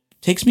mad,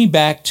 takes me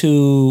back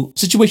to a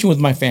situation with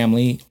my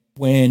family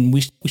when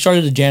we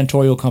started a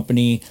janitorial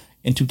company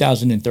in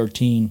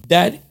 2013.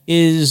 That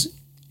is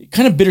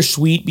kind of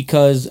bittersweet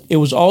because it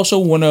was also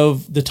one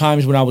of the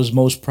times when I was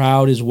most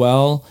proud as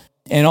well,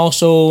 and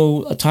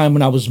also a time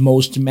when I was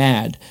most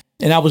mad.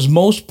 And I was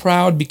most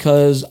proud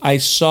because I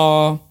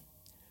saw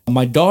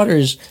my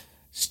daughters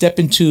step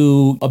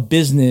into a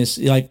business.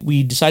 Like,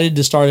 we decided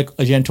to start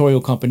a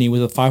janitorial company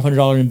with a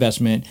 $500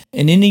 investment.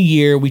 And in a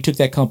year, we took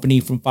that company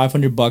from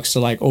 $500 to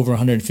like over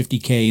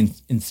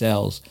 $150K in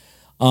sales,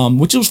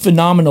 which was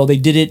phenomenal. They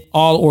did it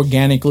all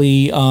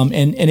organically.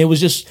 And it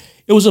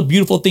was a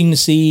beautiful thing to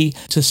see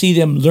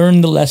them learn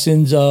the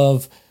lessons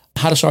of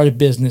how to start a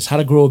business, how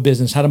to grow a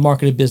business, how to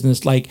market a business,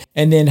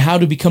 and then how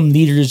to become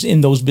leaders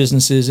in those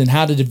businesses, and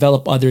how to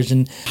develop others,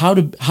 and how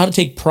to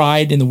take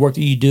pride in the work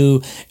that you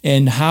do,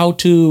 and how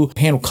to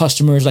handle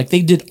customers. Like,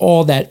 they did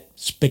all that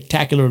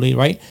spectacularly,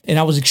 right? And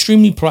I was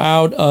extremely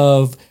proud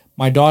of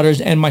my daughters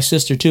and my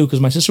sister too,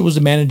 because my sister was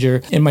the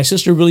manager, and my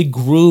sister really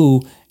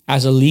grew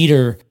as a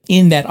leader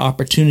in that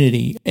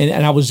opportunity.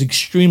 And I was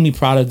extremely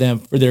proud of them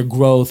for their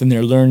growth and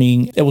their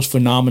learning. It was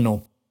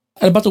phenomenal.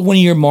 At about the 1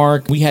 year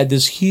mark, we had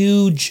this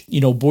huge,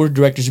 board of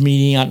directors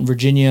meeting out in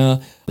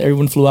Virginia.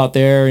 Everyone flew out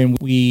there and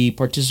we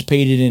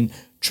participated in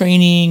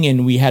training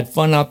and we had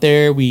fun out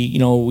there.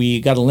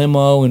 We got a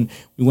limo and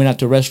we went out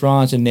to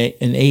restaurants and ate,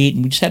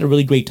 and we just had a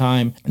really great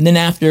time. And then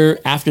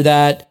after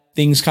that,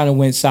 things kind of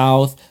went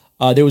south.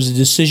 There was a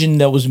decision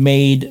that was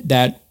made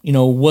that,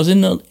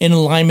 wasn't in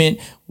alignment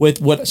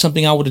with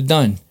something I would have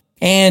done.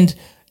 And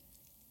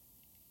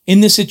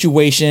in this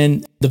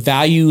situation, the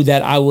value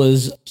that I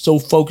was so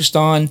focused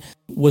on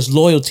was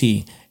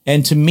loyalty.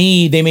 And to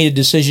me, they made a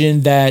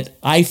decision that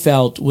I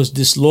felt was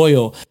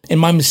disloyal. And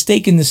my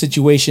mistake in this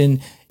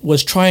situation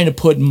was trying to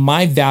put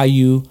my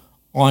value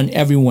on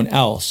everyone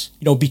else,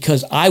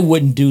 because I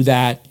wouldn't do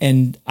that.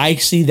 And I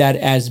see that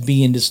as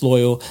being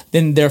disloyal.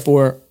 Then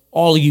therefore,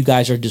 all of you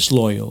guys are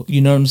disloyal.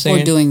 You know what I'm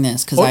saying? Or doing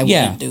this because I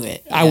wouldn't do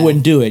it. I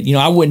wouldn't do it.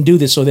 I wouldn't do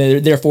this. So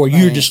therefore,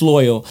 you're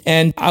disloyal.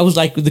 And I was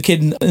like the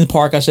kid in the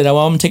park. I said, well,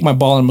 I'm going to take my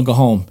ball and I'm going to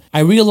go home.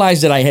 I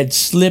realized that I had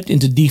slipped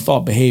into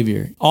default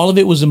behavior. All of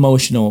it was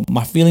emotional.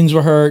 My feelings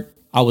were hurt.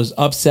 I was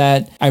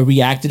upset. I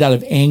reacted out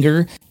of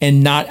anger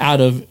and not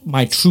out of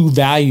my true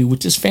value,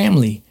 which is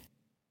family.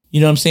 You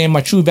know what I'm saying?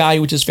 My true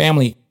value, which is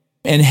family.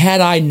 And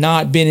had I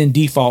not been in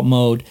default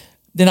mode,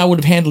 then I would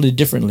have handled it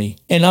differently.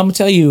 And I'm going to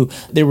tell you,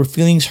 there were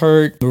feelings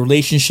hurt, the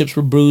relationships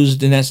were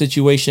bruised in that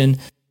situation.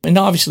 And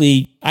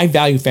obviously, I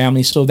value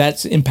family, so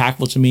that's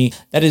impactful to me.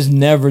 That is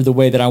never the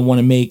way that I want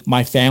to make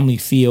my family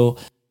feel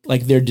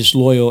like they're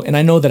disloyal. And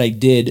I know that I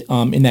did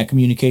in that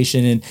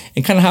communication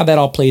and kind of how that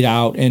all played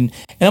out. And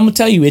I'm going to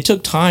tell you, it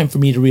took time for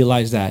me to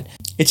realize that.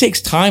 It takes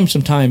time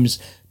sometimes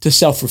to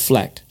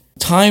self-reflect,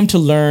 time to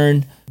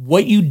learn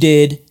what you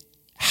did,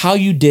 how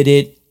you did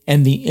it,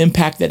 and the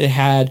impact that it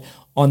had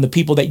on the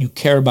people that you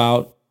care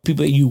about,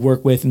 people that you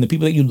work with, and the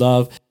people that you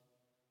love.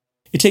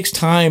 It takes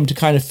time to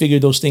kind of figure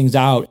those things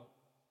out.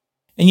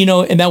 And,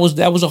 and that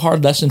was a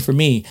hard lesson for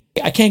me.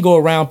 I can't go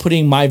around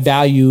putting my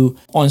value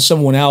on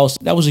someone else.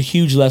 That was a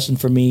huge lesson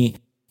for me.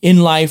 In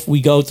life, we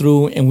go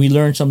through and we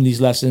learn some of these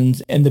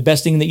lessons. And the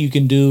best thing that you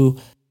can do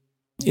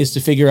is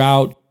to figure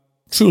out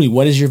truly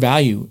what is your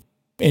value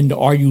and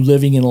are you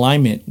living in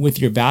alignment with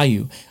your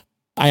value?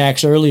 I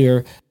asked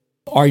earlier,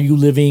 are you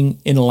living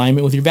in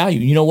alignment with your value?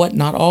 You know what?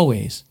 Not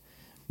always.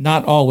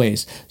 Not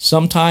always.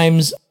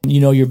 Sometimes,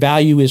 your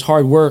value is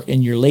hard work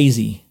and you're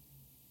lazy.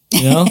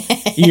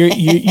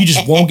 You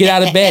just won't get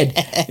out of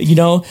bed.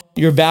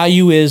 Your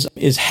value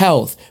is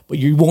health, but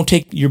you won't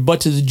take your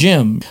butt to the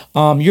gym.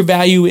 Your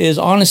value is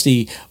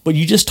honesty, but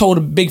you just told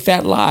a big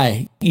fat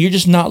lie. You're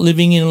just not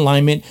living in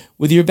alignment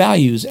with your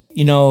values,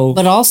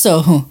 But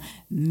also,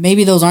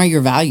 maybe those aren't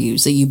your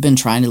values that you've been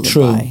trying to live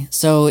by.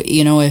 So,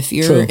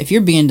 if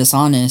you're being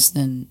dishonest,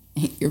 then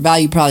your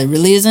value probably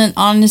really isn't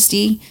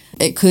honesty.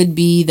 It could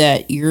be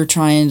that you're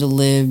trying to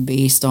live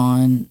based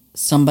on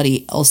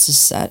somebody else's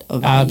set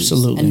of values.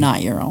 Absolutely. And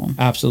not your own.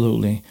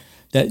 Absolutely.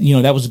 That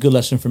that was a good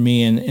lesson for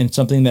me and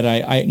something that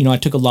I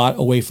took a lot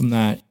away from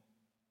that.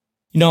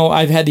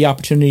 I've had the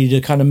opportunity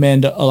to kind of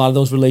mend a lot of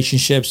those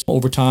relationships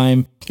over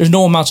time. There's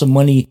no amounts of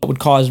money that would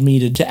cause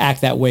me to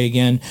act that way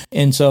again.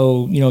 And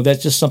so,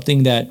 that's just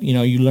something that,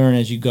 you learn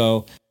as you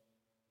go.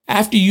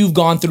 After you've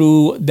gone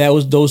through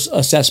those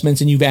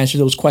assessments and you've answered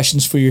those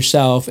questions for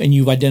yourself and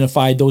you've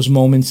identified those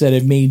moments that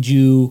have made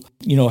you,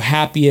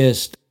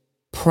 happiest,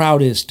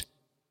 proudest,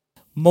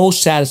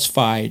 most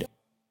satisfied,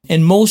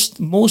 and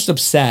most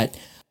upset,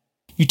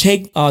 you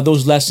take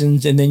those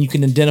lessons and then you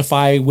can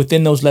identify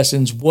within those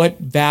lessons what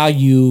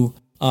value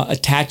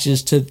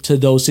attaches to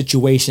those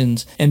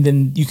situations. And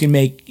then you can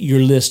make your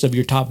list of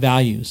your top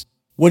values.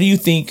 What do you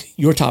think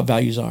your top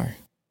values are?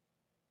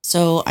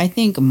 So I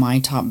think my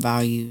top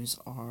values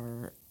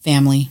are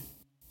family,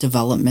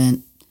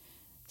 development,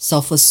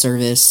 selfless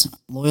service,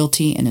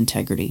 loyalty, and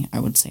integrity, I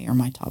would say are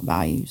my top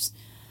values.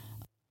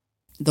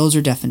 Those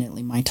are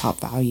definitely my top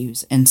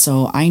values. And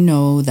so I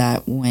know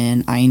that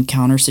when I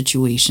encounter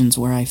situations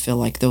where I feel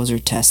like those are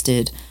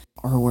tested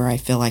or where I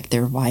feel like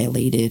they're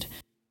violated,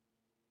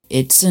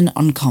 it's an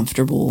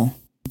uncomfortable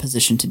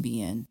position to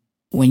be in.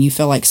 When you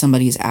feel like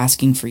somebody's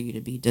asking for you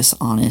to be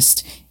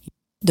dishonest,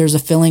 there's a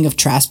feeling of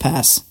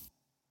trespass.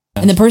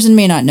 And the person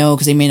may not know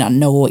because they may not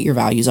know what your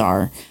values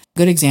are.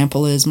 Good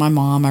example is my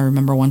mom. I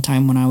remember one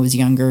time when I was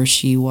younger,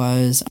 she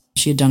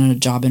had done a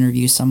job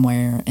interview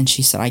somewhere and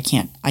she said, I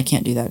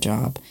can't do that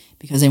job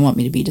because they want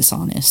me to be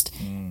dishonest.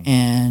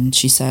 And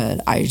she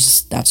said,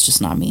 that's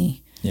just not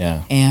me.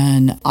 Yeah.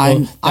 And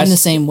I'm the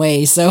same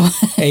way. So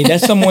hey,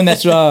 that's someone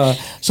that's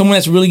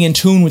really in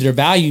tune with their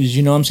values.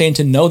 You know what I'm saying?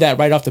 To know that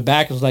right off the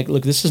bat is like,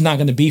 look, this is not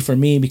going to be for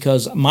me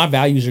because my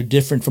values are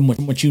different from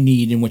what you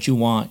need and what you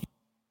want.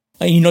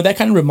 That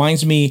kind of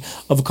reminds me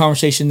of a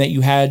conversation that you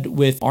had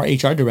with our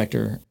HR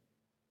director.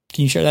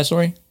 Can you share that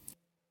story?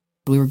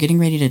 We were getting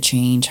ready to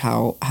change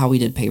how we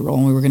did payroll,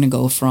 and we were going to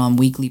go from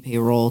weekly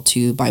payroll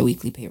to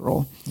biweekly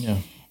payroll. Yeah.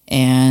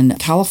 And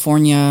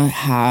California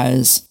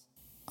has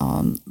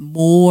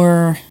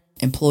more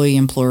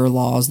employee-employer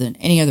laws than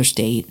any other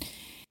state.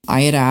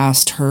 I had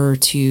asked her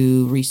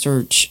to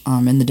research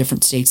in the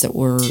different states that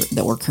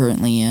we're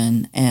currently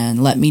in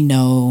and let me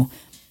know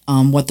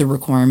what the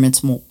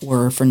requirements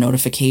were for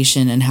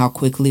notification and how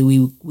quickly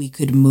we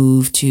could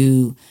move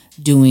to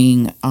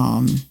doing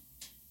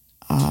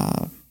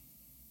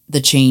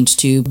the change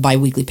to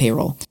biweekly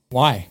payroll.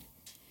 Why?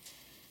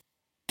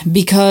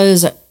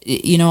 Because,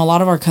 a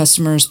lot of our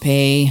customers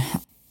pay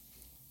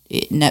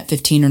net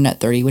 15 or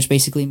net 30, which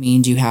basically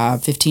means you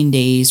have 15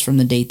 days from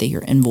the date that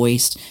you're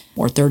invoiced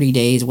or 30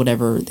 days,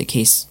 whatever the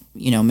case,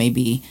 may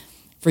be,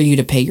 for you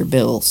to pay your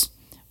bills.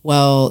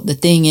 Well, the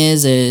thing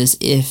is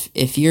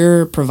if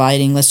you're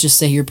providing, let's just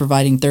say you're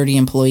providing 30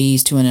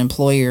 employees to an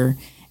employer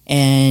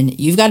and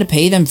you've got to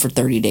pay them for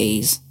 30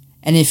 days.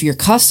 And if your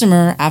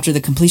customer, after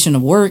the completion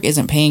of work,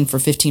 isn't paying for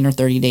 15 or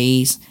 30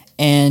 days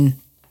and,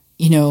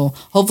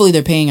 hopefully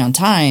they're paying on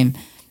time,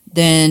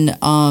 then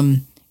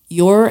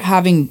you're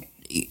having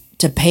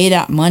to pay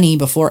that money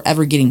before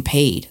ever getting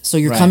paid. So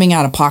you're coming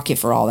out of pocket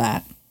for all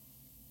that.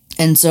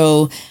 And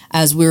so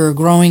as we're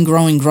growing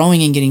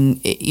and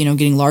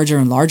getting larger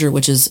and larger,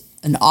 which is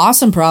an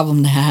awesome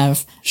problem to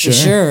have, for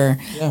sure.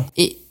 Yeah.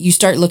 You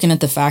start looking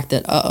at the fact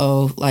that,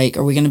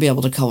 are we going to be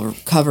able to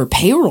cover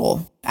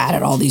payroll?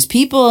 Added all these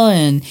people,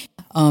 and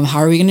how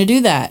are we going to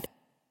do that?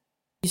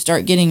 You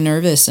start getting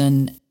nervous.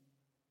 And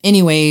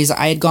anyways,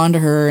 I had gone to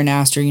her and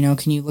asked her,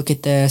 can you look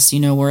at this?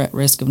 We're at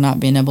risk of not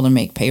being able to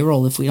make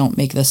payroll if we don't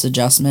make this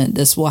adjustment.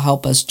 This will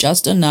help us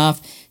just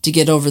enough to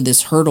get over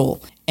this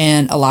hurdle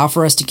and allow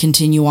for us to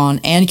continue on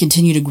and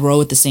continue to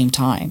grow at the same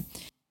time.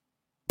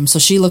 So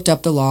she looked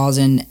up the laws,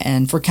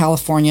 and for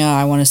California,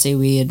 I want to say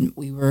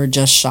we were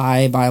just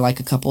shy by like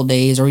a couple of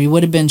days, or we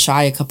would have been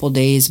shy a couple of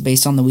days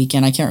based on the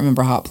weekend. I can't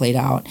remember how it played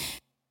out.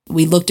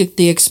 We looked at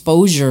the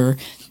exposure,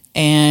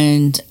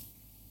 and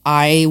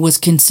I was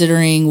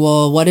considering,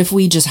 well, what if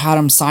we just had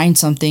them sign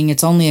something?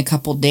 It's only a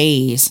couple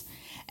days.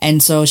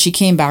 And so she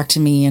came back to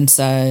me and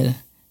said,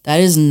 that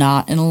is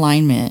not in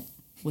alignment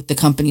with the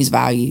company's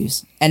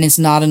values, and it's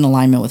not in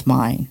alignment with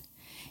mine.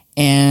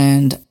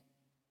 And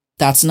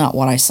that's not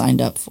what I signed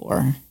up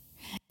for.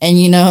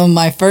 And,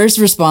 my first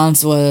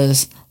response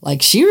was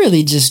like, she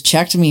really just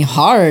checked me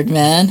hard,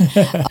 man.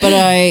 But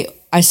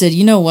I said,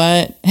 you know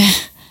what?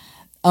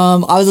 I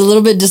was a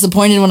little bit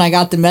disappointed when I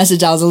got the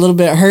message. I was a little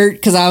bit hurt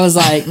because I was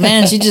like,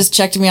 man, she just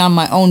checked me on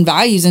my own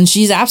values, and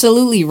she's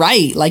absolutely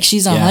right. Like,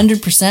 she's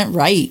 100%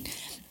 right.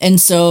 And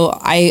so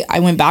I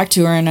went back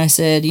to her and I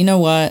said, you know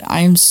what?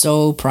 I'm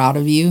so proud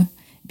of you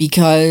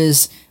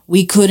because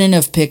we couldn't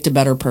have picked a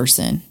better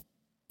person.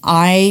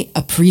 I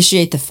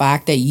appreciate the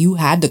fact that you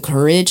had the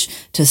courage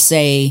to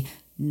say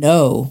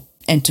no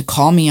and to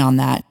call me on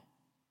that,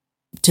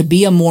 to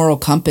be a moral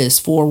compass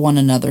for one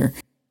another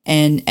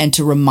and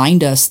to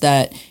remind us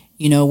that,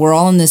 we're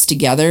all in this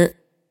together.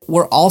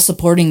 We're all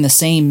supporting the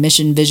same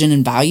mission, vision,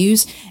 and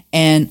values,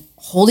 and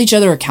hold each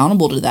other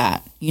accountable to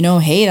that.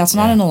 Hey, that's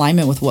not in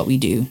alignment with what we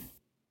do.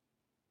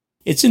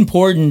 It's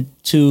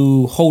important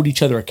to hold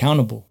each other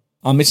accountable.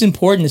 It's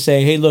important to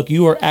say, hey, look,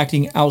 you are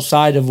acting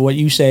outside of what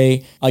you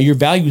say your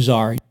values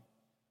are.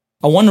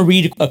 I want to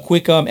read a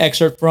quick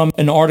excerpt from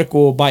an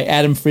article by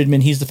Adam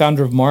Friedman. He's the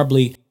founder of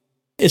Marbly.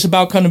 It's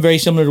about kind of very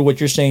similar to what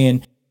you're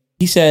saying.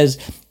 He says,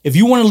 if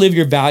you want to live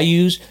your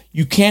values,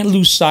 you can't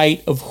lose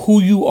sight of who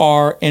you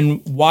are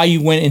and why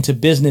you went into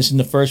business in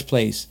the first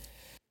place.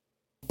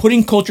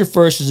 Putting culture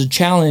first is a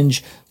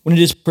challenge when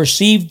it is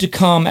perceived to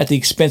come at the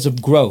expense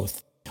of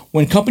growth.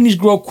 When companies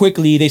grow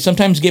quickly, they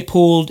sometimes get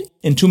pulled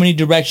in too many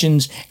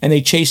directions and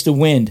they chase the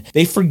wind.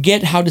 They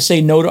forget how to say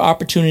no to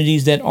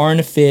opportunities that aren't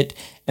a fit,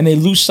 and they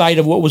lose sight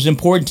of what was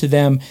important to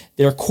them,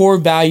 their core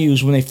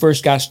values when they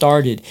first got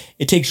started.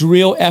 It takes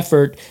real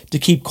effort to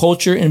keep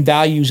culture and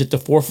values at the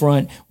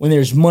forefront when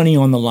there's money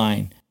on the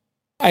line.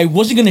 I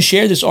wasn't going to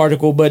share this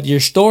article, but your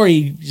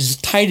story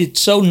just tied it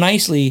so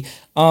nicely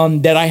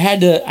that I had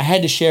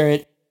to share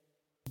it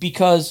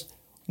because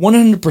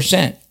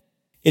 100%,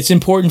 it's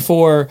important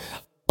for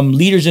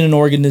leaders in an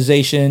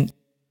organization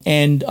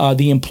and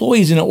the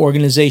employees in an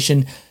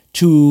organization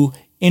to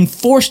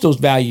enforce those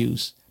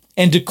values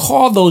and to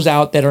call those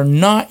out that are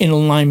not in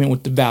alignment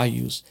with the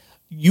values.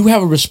 You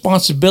have a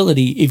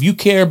responsibility. If you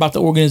care about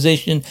the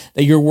organization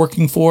that you're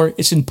working for,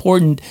 it's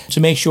important to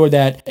make sure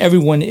that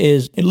everyone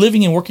is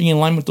living and working in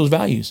line with those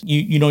values.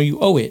 You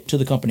owe it to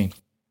the company.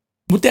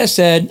 With that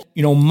said,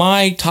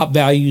 my top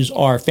values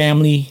are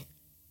family,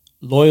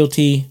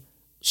 loyalty,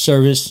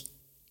 service,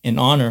 and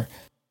honor.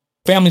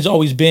 Family's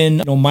always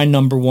been, my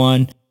number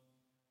one.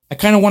 I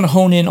kind of want to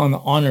hone in on the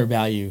honor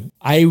value.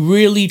 I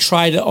really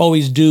try to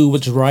always do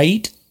what's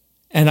right,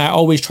 and I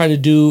always try to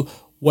do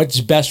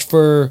what's best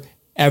for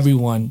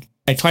everyone.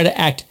 I try to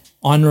act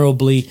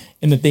honorably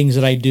in the things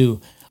that I do.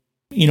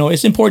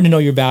 It's important to know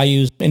your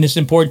values, and it's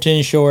important to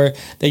ensure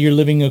that you're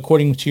living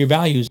according to your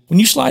values. When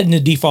you slide into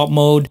default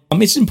mode,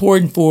 it's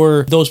important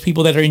for those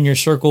people that are in your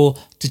circle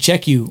to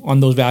check you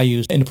on those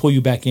values and to pull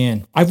you back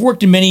in. I've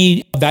worked in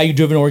many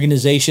value-driven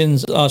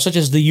organizations, such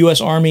as the U.S.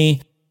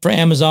 Army, for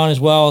Amazon as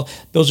well.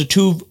 Those are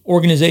two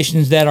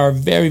organizations that are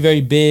very,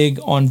 very big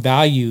on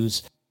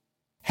values.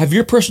 Have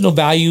your personal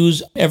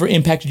values ever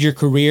impacted your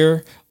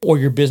career or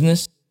your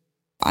business?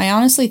 I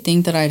honestly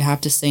think that I'd have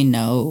to say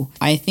no.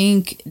 I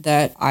think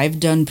that I've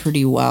done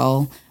pretty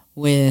well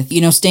with,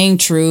 staying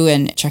true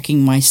and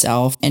checking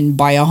myself. And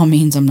by all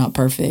means, I'm not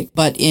perfect,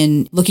 but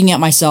in looking at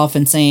myself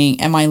and saying,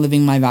 am I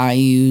living my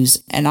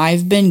values? And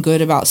I've been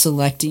good about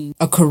selecting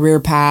a career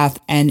path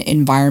and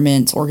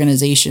environments,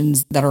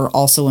 organizations that are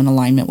also in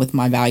alignment with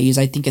my values.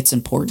 I think it's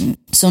important.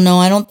 So no,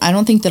 I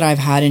don't think that I've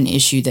had an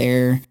issue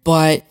there,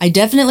 but I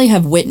definitely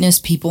have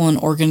witnessed people and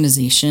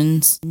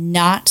organizations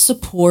not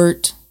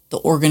support the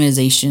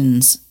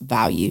organization's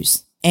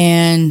values.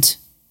 And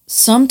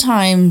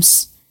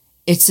sometimes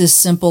it's as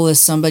simple as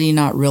somebody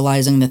not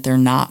realizing that they're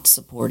not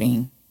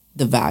supporting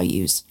the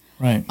values.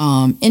 Right.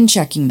 In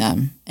checking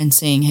them and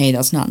saying, hey,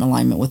 that's not in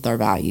alignment with our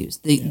values.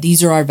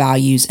 These are our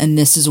values, and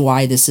this is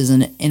why this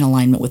isn't in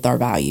alignment with our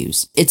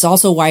values. It's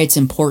also why it's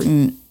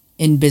important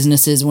in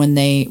businesses when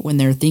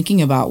they're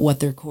thinking about what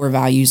their core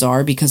values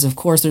are, because of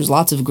course there's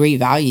lots of great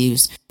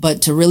values,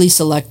 but to really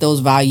select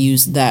those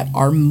values that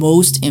are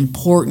most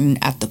important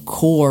at the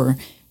core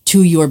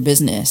to your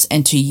business,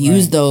 and to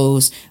use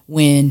those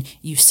when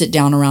you sit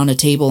down around a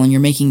table and you're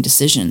making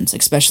decisions,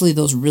 especially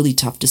those really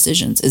tough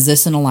decisions. Is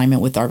this in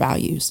alignment with our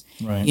values?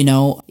 Right.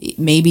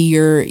 Maybe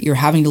you're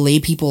having to lay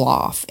people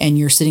off and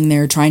you're sitting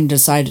there trying to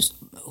decide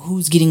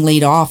who's getting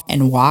laid off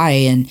and why,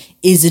 and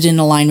is it in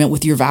alignment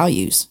with your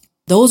values?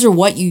 Those are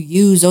what you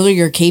use. Those are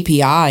your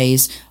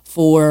KPIs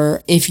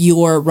for if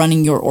you're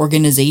running your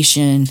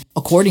organization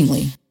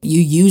accordingly.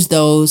 You use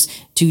those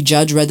to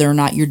judge whether or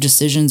not your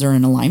decisions are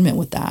in alignment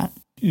with that.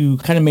 You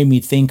kind of made me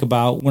think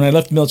about when I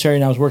left the military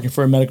and I was working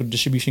for a medical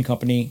distribution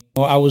company.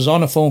 I was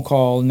on a phone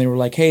call and they were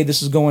like, hey,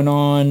 this is going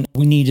on.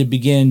 We need to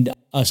begin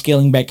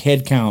scaling back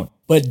headcount,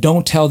 but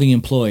don't tell the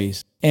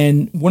employees.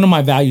 And one of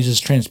my values is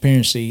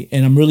transparency,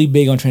 and I'm really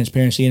big on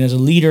transparency. And as a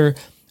leader,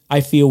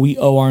 I feel we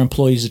owe our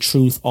employees the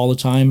truth all the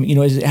time.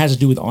 It has to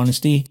do with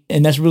honesty,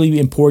 and that's really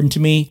important to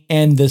me.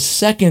 And the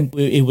second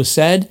it was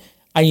said,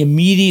 I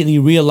immediately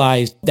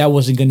realized that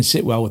wasn't going to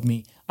sit well with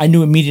me. I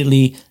knew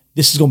immediately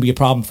this is going to be a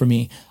problem for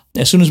me.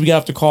 As soon as we got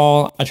off the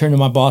call, I turned to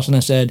my boss and I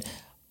said,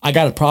 I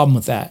got a problem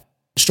with that.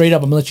 Straight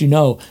up, I'm going to let you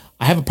know,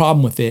 I have a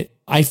problem with it.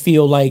 I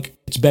feel like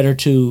it's better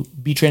to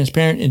be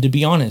transparent and to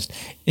be honest.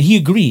 And he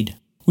agreed.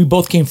 We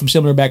both came from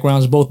similar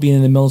backgrounds, both being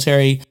in the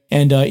military.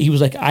 And he was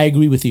like, I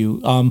agree with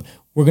you.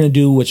 We're going to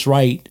do what's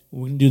right.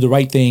 We're going to do the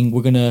right thing.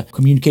 We're going to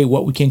communicate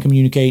what we can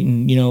communicate.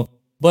 And,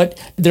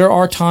 but there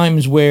are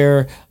times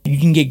where you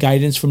can get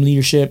guidance from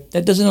leadership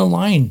that doesn't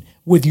align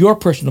with your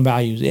personal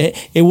values.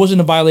 It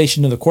wasn't a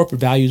violation of the corporate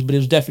values, but it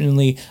was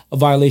definitely a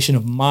violation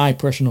of my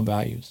personal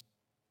values.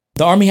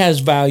 The Army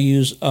has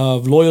values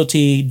of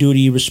loyalty,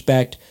 duty,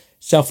 respect,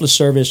 selfless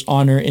service,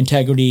 honor,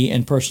 integrity,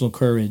 and personal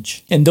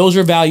courage. And those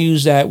are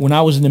values that when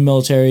I was in the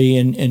military,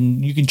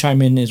 and you can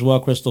chime in as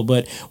well, Crystal,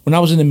 but when I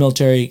was in the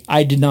military,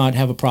 I did not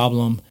have a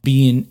problem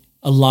being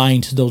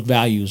aligned to those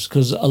values,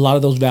 because a lot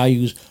of those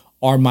values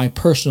are my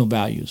personal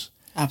values.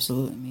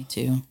 Absolutely, me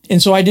too.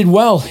 And so I did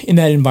well in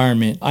that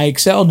environment. I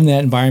excelled in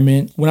that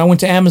environment. When I went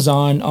to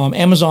Amazon,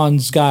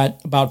 Amazon's got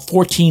about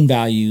 14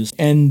 values,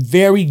 and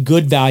very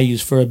good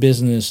values for a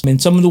business.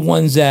 And some of the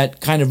ones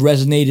that kind of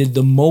resonated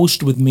the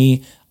most with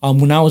me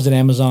when I was at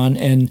Amazon,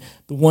 and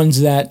the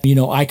ones that,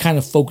 I kind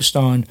of focused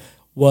on,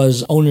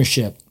 was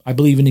ownership. I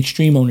believe in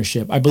extreme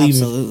ownership. I believe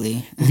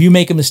Absolutely. If you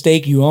make a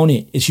mistake, you own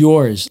it. It's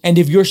yours. And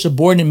if your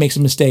subordinate makes a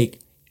mistake,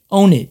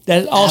 own it.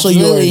 That's also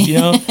Absolutely.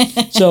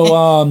 yours,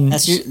 So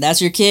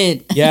that's your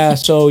kid. yeah.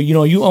 So,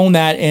 you own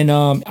that. And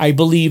I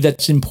believe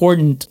that's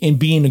important in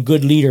being a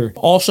good leader.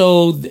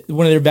 Also,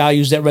 one of their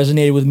values that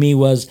resonated with me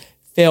was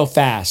fail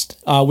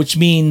fast, which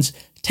means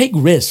take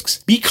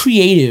risks, be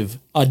creative.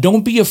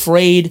 Don't be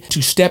afraid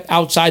to step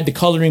outside the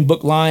coloring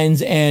book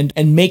lines and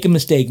make a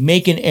mistake,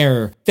 make an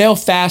error. Fail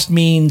fast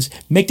means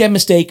make that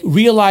mistake,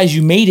 realize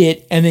you made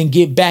it, and then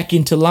get back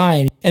into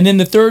line. And then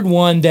the third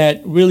one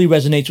that really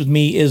resonates with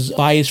me is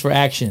bias for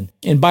action.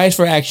 And bias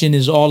for action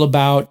is all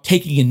about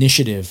taking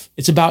initiative.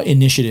 It's about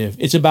initiative.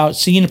 It's about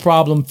seeing a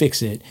problem,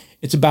 fix it.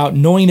 It's about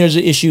knowing there's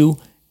an issue,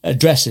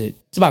 address it.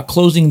 It's about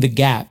closing the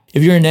gap.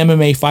 If you're an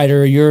MMA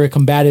fighter, you're a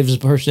combative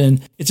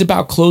person, it's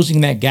about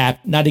closing that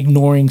gap, not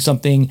ignoring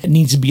something that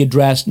needs to be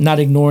addressed, not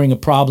ignoring a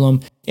problem.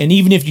 And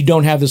even if you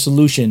don't have the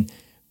solution,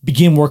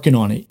 begin working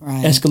on it,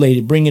 Right. Escalate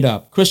it, bring it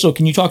up. Crystal,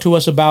 can you talk to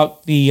us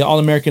about the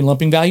All-American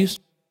Lumping values?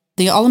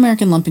 The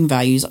All-American Lumping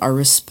values are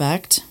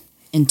respect,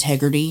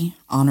 integrity,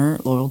 honor,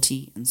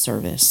 loyalty, and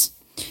service.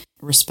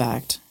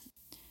 Respect.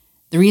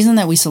 The reason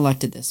that we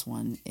selected this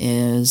one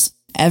is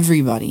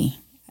everybody,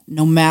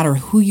 no matter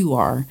who you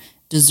are,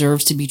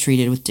 deserves to be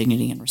treated with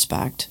dignity and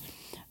respect.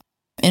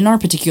 In our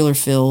particular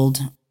field,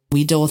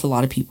 we deal with a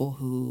lot of people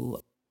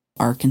who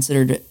are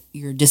considered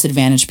your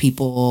disadvantaged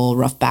people,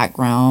 rough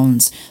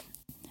backgrounds,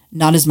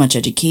 not as much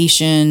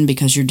education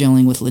because you're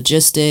dealing with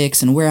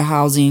logistics and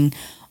warehousing.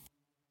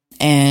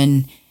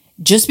 And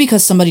just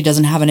because somebody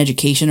doesn't have an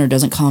education or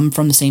doesn't come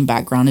from the same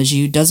background as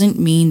you doesn't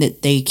mean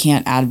that they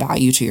can't add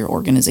value to your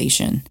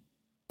organization.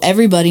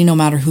 Everybody, no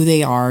matter who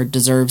they are,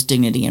 deserves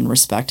dignity and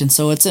respect. And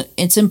so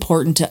it's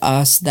important to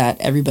us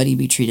that everybody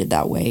be treated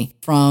that way.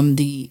 From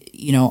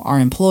our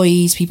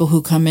employees, people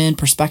who come in,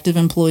 prospective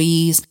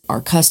employees,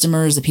 our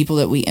customers, the people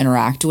that we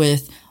interact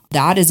with,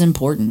 that is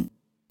important.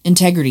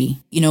 Integrity,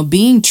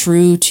 being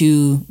true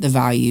to the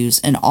values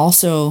and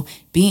also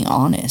being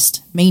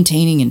honest,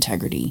 maintaining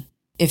integrity.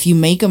 If you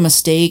make a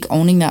mistake,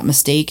 owning that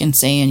mistake and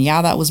saying,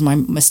 yeah, that was my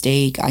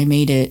mistake, I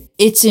made it.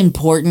 It's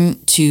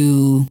important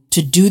to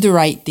do the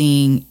right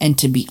thing and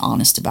to be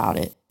honest about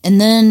it. And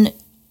then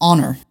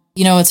honor.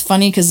 It's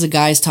funny because the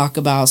guys talk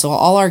about, so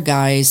all our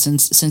guys,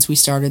 since we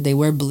started, they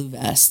wear blue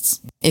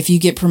vests. If you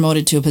get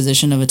promoted to a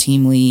position of a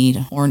team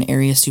lead or an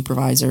area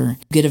supervisor,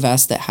 get a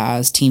vest that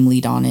has team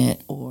lead on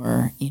it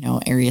or,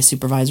 area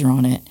supervisor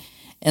on it.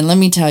 And let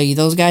me tell you,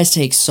 those guys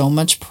take so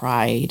much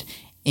pride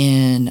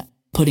in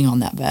putting on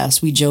that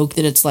vest. We joke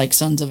that it's like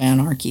Sons of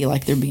Anarchy,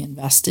 like they're being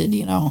vested,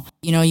 you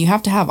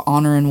have to have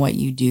honor in what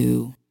you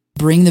do.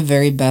 Bring the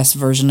very best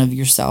version of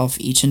yourself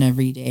each and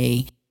every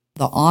day.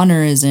 The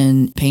honor is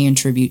in paying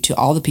tribute to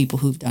all the people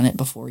who've done it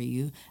before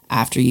you,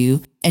 after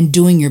you, and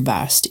doing your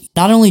best.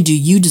 Not only do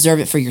you deserve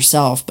it for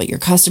yourself, but your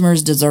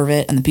customers deserve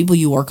it, and the people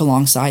you work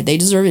alongside, they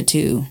deserve it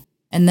too.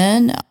 And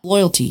then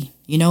loyalty.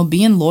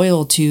 Being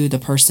loyal to the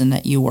person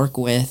that you work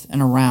with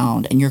and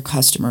around and your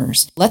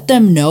customers. Let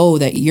them know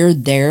that you're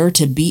there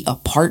to be a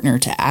partner,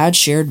 to add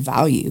shared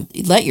value.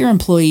 Let your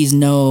employees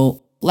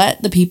know,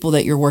 let the people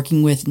that you're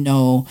working with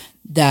know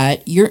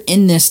that you're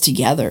in this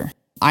together.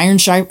 Iron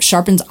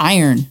sharpens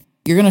iron.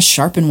 You're going to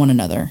sharpen one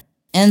another.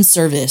 And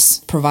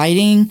service,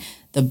 providing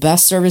the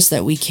best service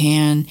that we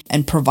can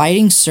and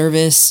providing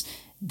service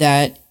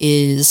that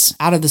is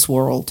out of this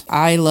world.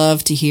 I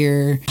love to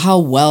hear how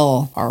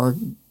well our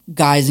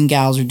guys and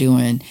gals are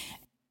doing.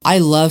 I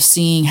love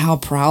seeing how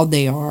proud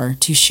they are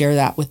to share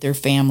that with their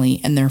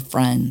family and their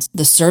friends.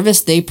 The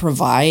service they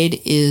provide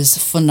is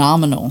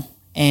phenomenal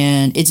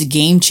and it's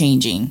game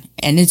changing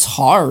and it's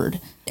hard,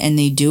 and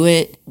they do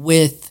it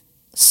with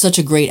such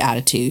a great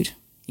attitude,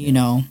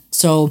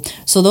 So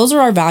those are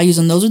our values,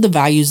 and those are the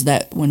values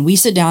that when we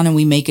sit down and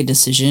we make a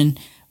decision,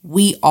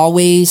 we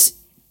always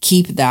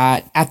keep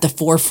that at the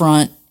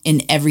forefront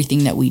in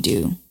everything that we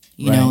do.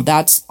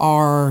 That's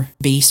our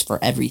base for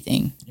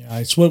everything. Yeah,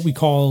 it's what we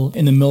call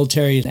in the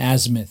military an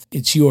azimuth.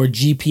 It's your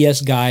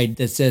GPS guide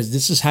that says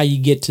this is how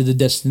you get to the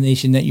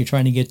destination that you're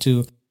trying to get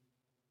to.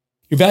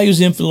 Your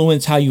values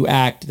influence how you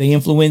act. They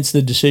influence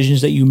the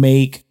decisions that you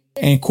make,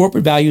 and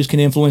corporate values can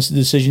influence the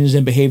decisions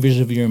and behaviors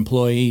of your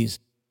employees.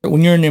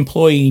 When you're an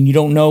employee and you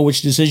don't know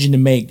which decision to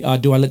make,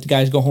 do I let the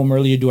guys go home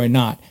early or do I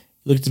not?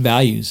 Look at the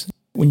values.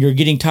 When you're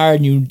getting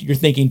tired and you're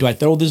thinking, do I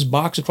throw this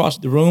box across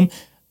the room?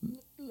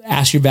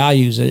 Ask your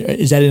values.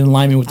 Is that in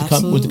alignment with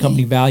the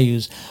company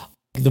values?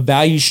 The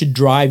values should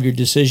drive your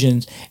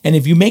decisions. And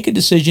if you make a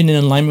decision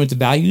in alignment with the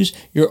values,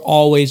 you're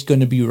always going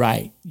to be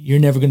right. You're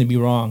never going to be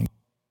wrong.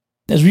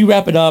 As we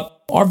wrap it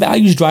up, our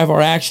values drive our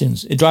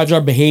actions. It drives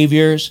our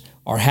behaviors,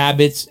 our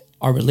habits,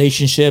 our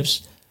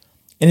relationships.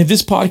 And if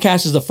this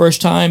podcast is the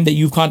first time that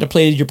you've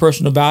contemplated your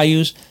personal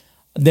values,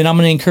 then I'm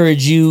going to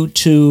encourage you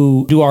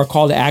to do our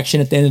call to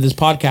action at the end of this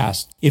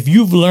podcast. If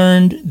you've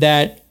learned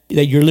that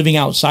you're living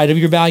outside of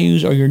your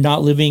values or you're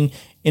not living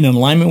in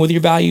alignment with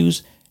your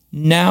values,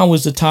 now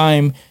is the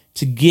time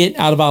to get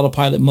out of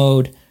autopilot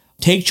mode,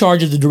 take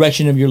charge of the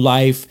direction of your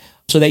life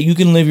so that you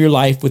can live your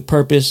life with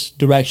purpose,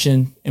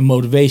 direction, and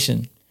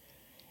motivation.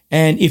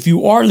 And if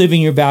you are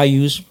living your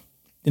values,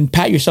 then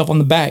pat yourself on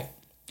the back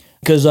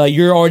because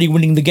you're already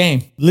winning the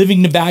game.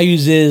 Living the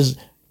values is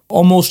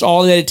almost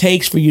all that it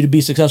takes for you to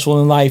be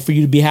successful in life, for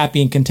you to be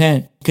happy and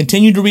content.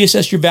 Continue to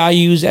reassess your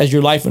values as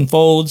your life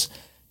unfolds.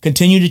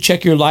 Continue to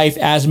check your life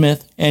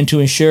azimuth and to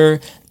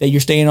ensure that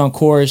you're staying on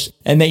course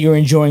and that you're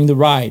enjoying the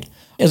ride.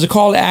 As a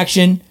call to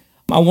action,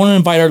 I want to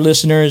invite our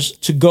listeners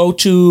to go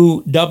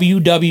to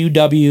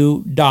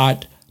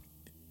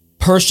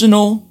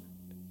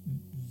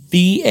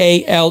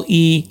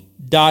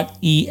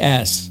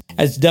www.personalvale.es.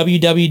 That's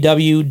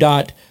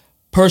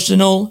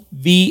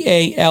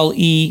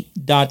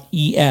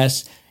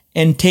www.personalvale.es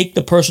and take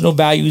the personal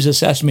values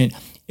assessment.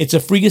 It's a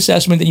free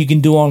assessment that you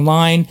can do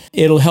online.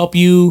 It'll help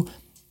you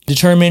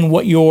determine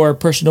what your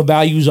personal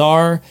values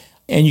are,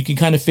 and you can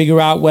kind of figure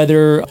out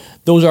whether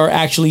those are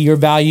actually your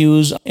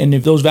values and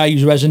if those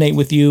values resonate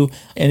with you,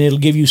 and it'll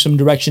give you some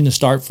direction to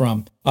start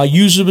from.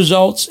 Use the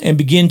results and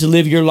begin to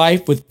live your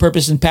life with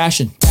purpose and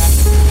passion.